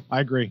 Yeah,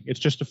 I agree. It's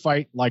just a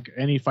fight like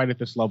any fight at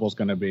this level is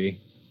going to be.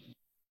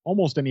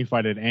 Almost any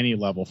fight at any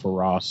level for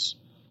Ross.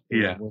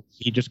 Yeah.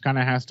 He just kind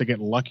of has to get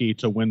lucky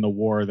to win the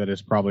war that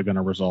is probably going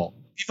to result.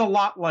 He's a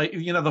lot like,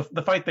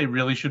 the fight they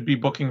really should be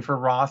booking for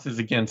Ross is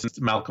against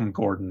Malcolm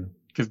Gordon.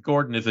 Because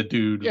Gordon is a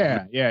dude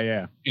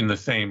in the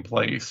same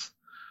place.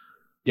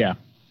 Yeah.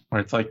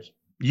 Where it's like,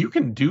 you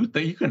can do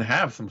that. You can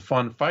have some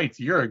fun fights.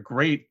 You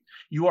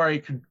are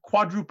a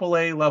quadruple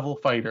A level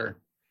fighter.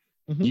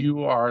 Mm-hmm.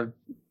 You are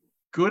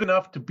good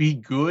enough to be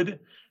good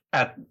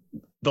at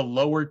the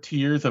lower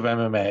tiers of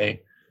MMA.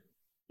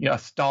 A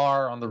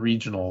star on the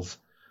regionals.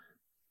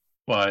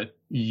 But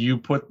you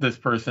put this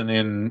person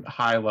in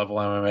high level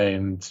MMA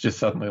and it's just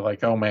suddenly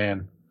like, oh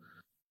man,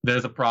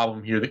 there's a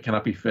problem here that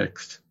cannot be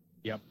fixed.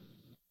 Yep.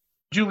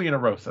 Julian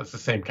Erosa is the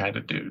same kind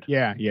of dude.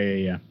 Yeah.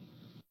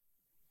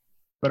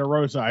 But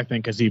Erosa, I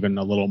think, is even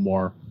a little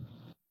more.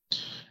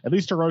 At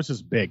least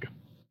Erosa's big.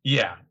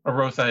 Yeah,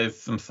 Erosa has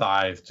some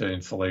size to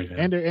insulate him.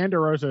 And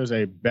Erosa is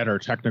a better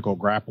technical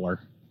grappler.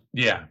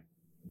 Yeah.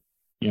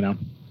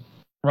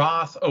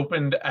 Ross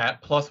opened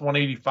at plus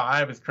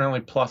 185, is currently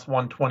plus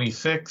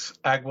 126.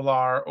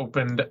 Aguilar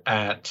opened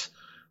at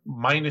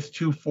minus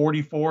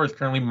 244, is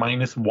currently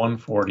minus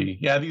 140.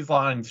 Yeah, these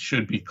lines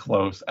should be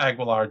close.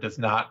 Aguilar does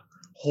not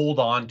hold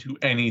on to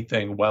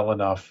anything well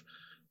enough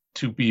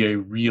to be a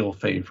real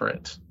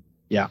favorite.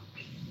 Yeah.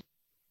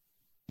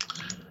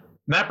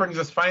 And that brings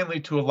us finally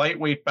to a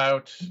lightweight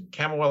bout.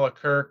 Camuela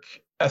Kirk,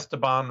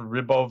 Esteban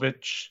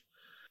Ribovic.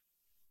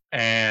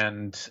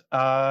 And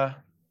I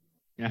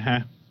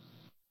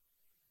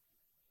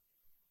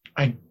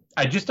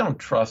just don't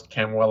trust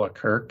Camuela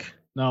Kirk.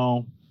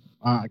 No.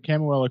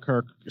 Camuela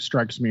Kirk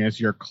strikes me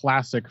as your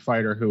classic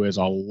fighter who is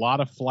a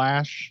lot of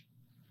flash.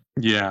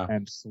 Yeah.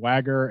 And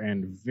swagger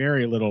and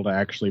very little to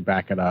actually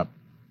back it up.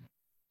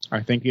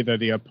 I think either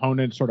the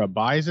opponent sort of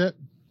buys it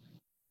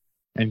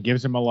and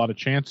gives him a lot of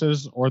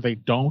chances, or they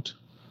don't.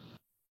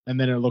 And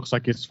then it looks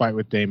like his fight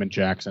with Damon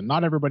Jackson.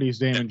 Not everybody's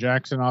Damon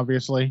Jackson,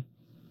 obviously.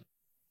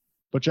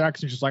 But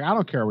Jackson's just like, I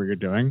don't care what you're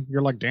doing.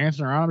 You're like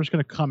dancing around. I'm just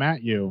going to come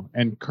at you.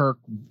 And Kirk,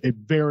 it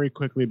very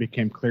quickly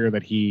became clear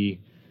that he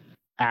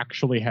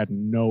actually had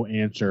no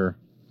answer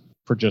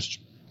for just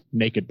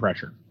naked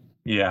pressure.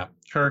 Yeah.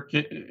 Kirk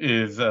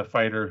is a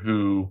fighter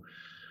who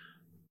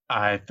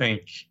I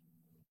think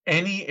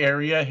any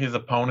area his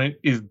opponent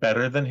is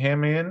better than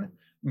him in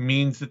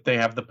means that they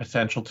have the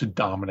potential to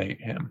dominate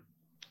him.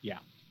 Yeah.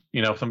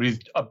 You know, if somebody's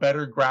a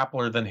better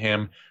grappler than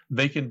him,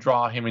 they can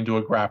draw him into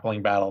a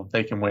grappling battle.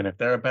 They can win. If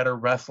they're a better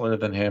wrestler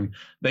than him,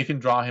 they can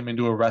draw him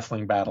into a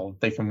wrestling battle.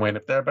 They can win.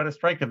 If they're a better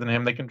striker than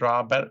him, they can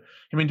draw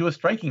him into a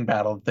striking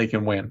battle. They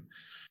can win.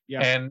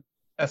 Yeah. And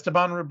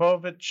Esteban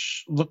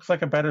Ribovic looks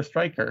like a better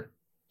striker.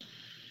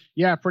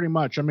 Yeah, pretty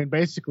much. I mean,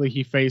 basically,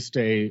 he faced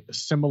a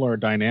similar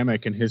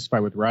dynamic in his fight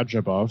with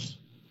Rajabov.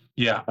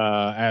 Yeah.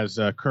 As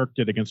Kirk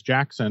did against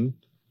Jackson.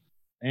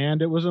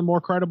 And it was a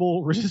more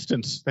credible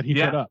resistance that he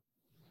put up.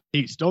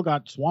 He still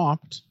got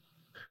swamped.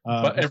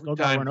 But every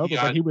time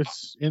but he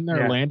was in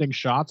there landing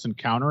shots and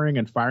countering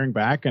and firing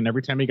back. And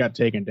every time he got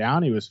taken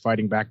down, he was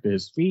fighting back to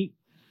his feet.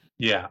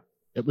 Yeah.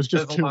 It was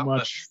just too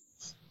much.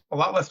 A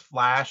lot less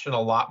flash and a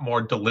lot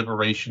more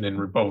deliberation in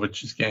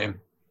Ribovic's game.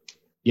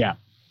 Yeah.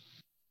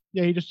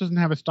 Yeah, he just doesn't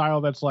have a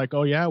style that's like,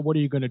 oh, yeah, what are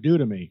you going to do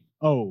to me?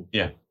 Oh,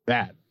 yeah,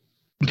 that.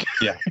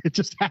 Yeah. It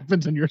just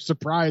happens and you're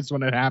surprised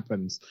when it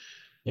happens.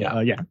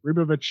 Yeah.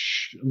 Ribovic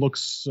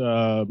looks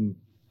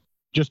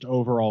just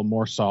overall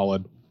more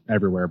solid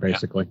everywhere,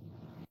 basically.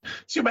 Yeah.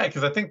 It's too bad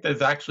because I think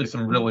there's actually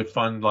some really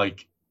fun,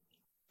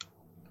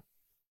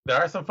 there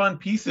are some fun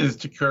pieces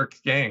to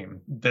Kirk's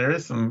game. There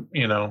is some,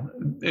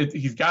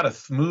 he's got a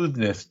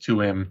smoothness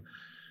to him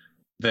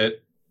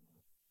that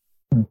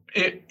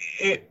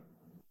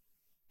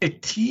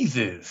it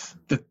teases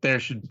that there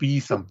should be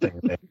something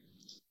there.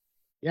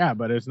 Yeah,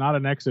 but it's not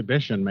an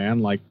exhibition, man.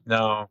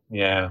 No,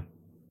 yeah.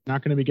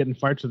 Not going to be getting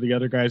fights with the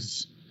other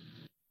guys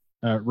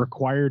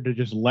required to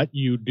just let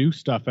you do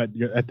stuff at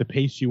the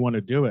pace you want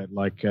to do it.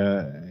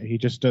 He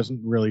just doesn't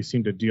really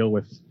seem to deal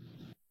with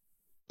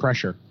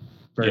pressure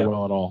very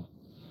well at all.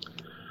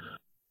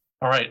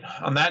 All right.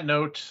 On that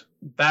note,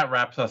 that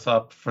wraps us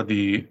up for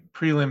the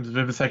prelims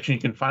Vivisection. You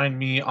can find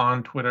me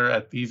on Twitter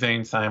at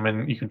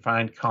TheZaneSimon. You can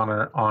find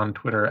Connor on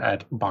Twitter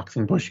at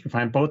BoxingBush. You can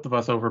find both of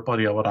us over at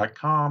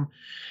BloodyElbow.com.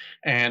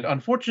 And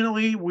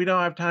unfortunately, we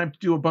don't have time to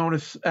do a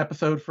bonus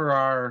episode for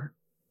our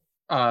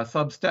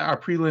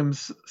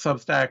prelims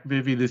Substack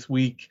Vivi this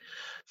week.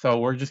 So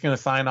we're just going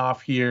to sign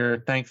off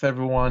here. Thanks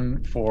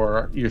everyone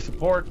for your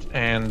support,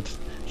 and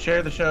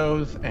share the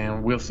shows,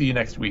 and we'll see you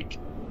next week.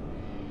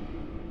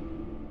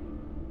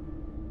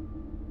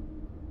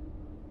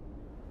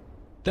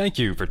 Thank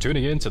you for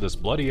tuning in to this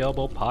Bloody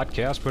Elbow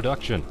podcast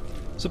production.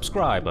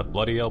 Subscribe at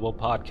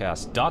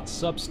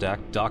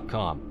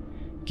bloodyelbowpodcast.substack.com.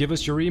 Give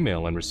us your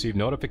email and receive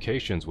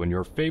notifications when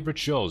your favorite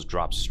shows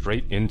drop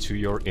straight into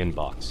your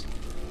inbox.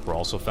 We're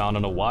also found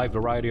on a wide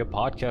variety of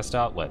podcast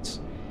outlets.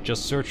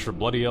 Just search for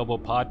Bloody Elbow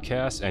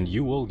Podcast and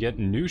you will get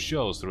new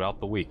shows throughout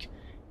the week,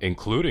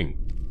 including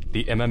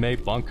the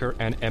MMA Bunker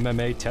and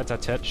MMA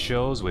Tete-a-Tete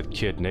shows with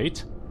Kid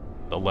Nate,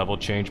 the Level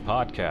Change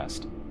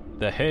Podcast,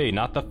 the Hey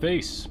Not the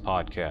Face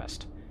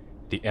Podcast,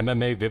 the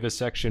MMA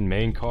Vivisection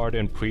main card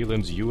and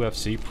prelims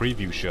UFC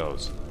preview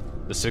shows,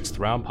 the 6th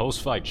Round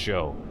Post-Fight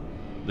Show,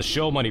 the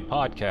Show Money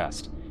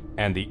Podcast,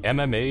 and the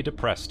MMA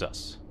Depressed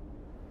Us.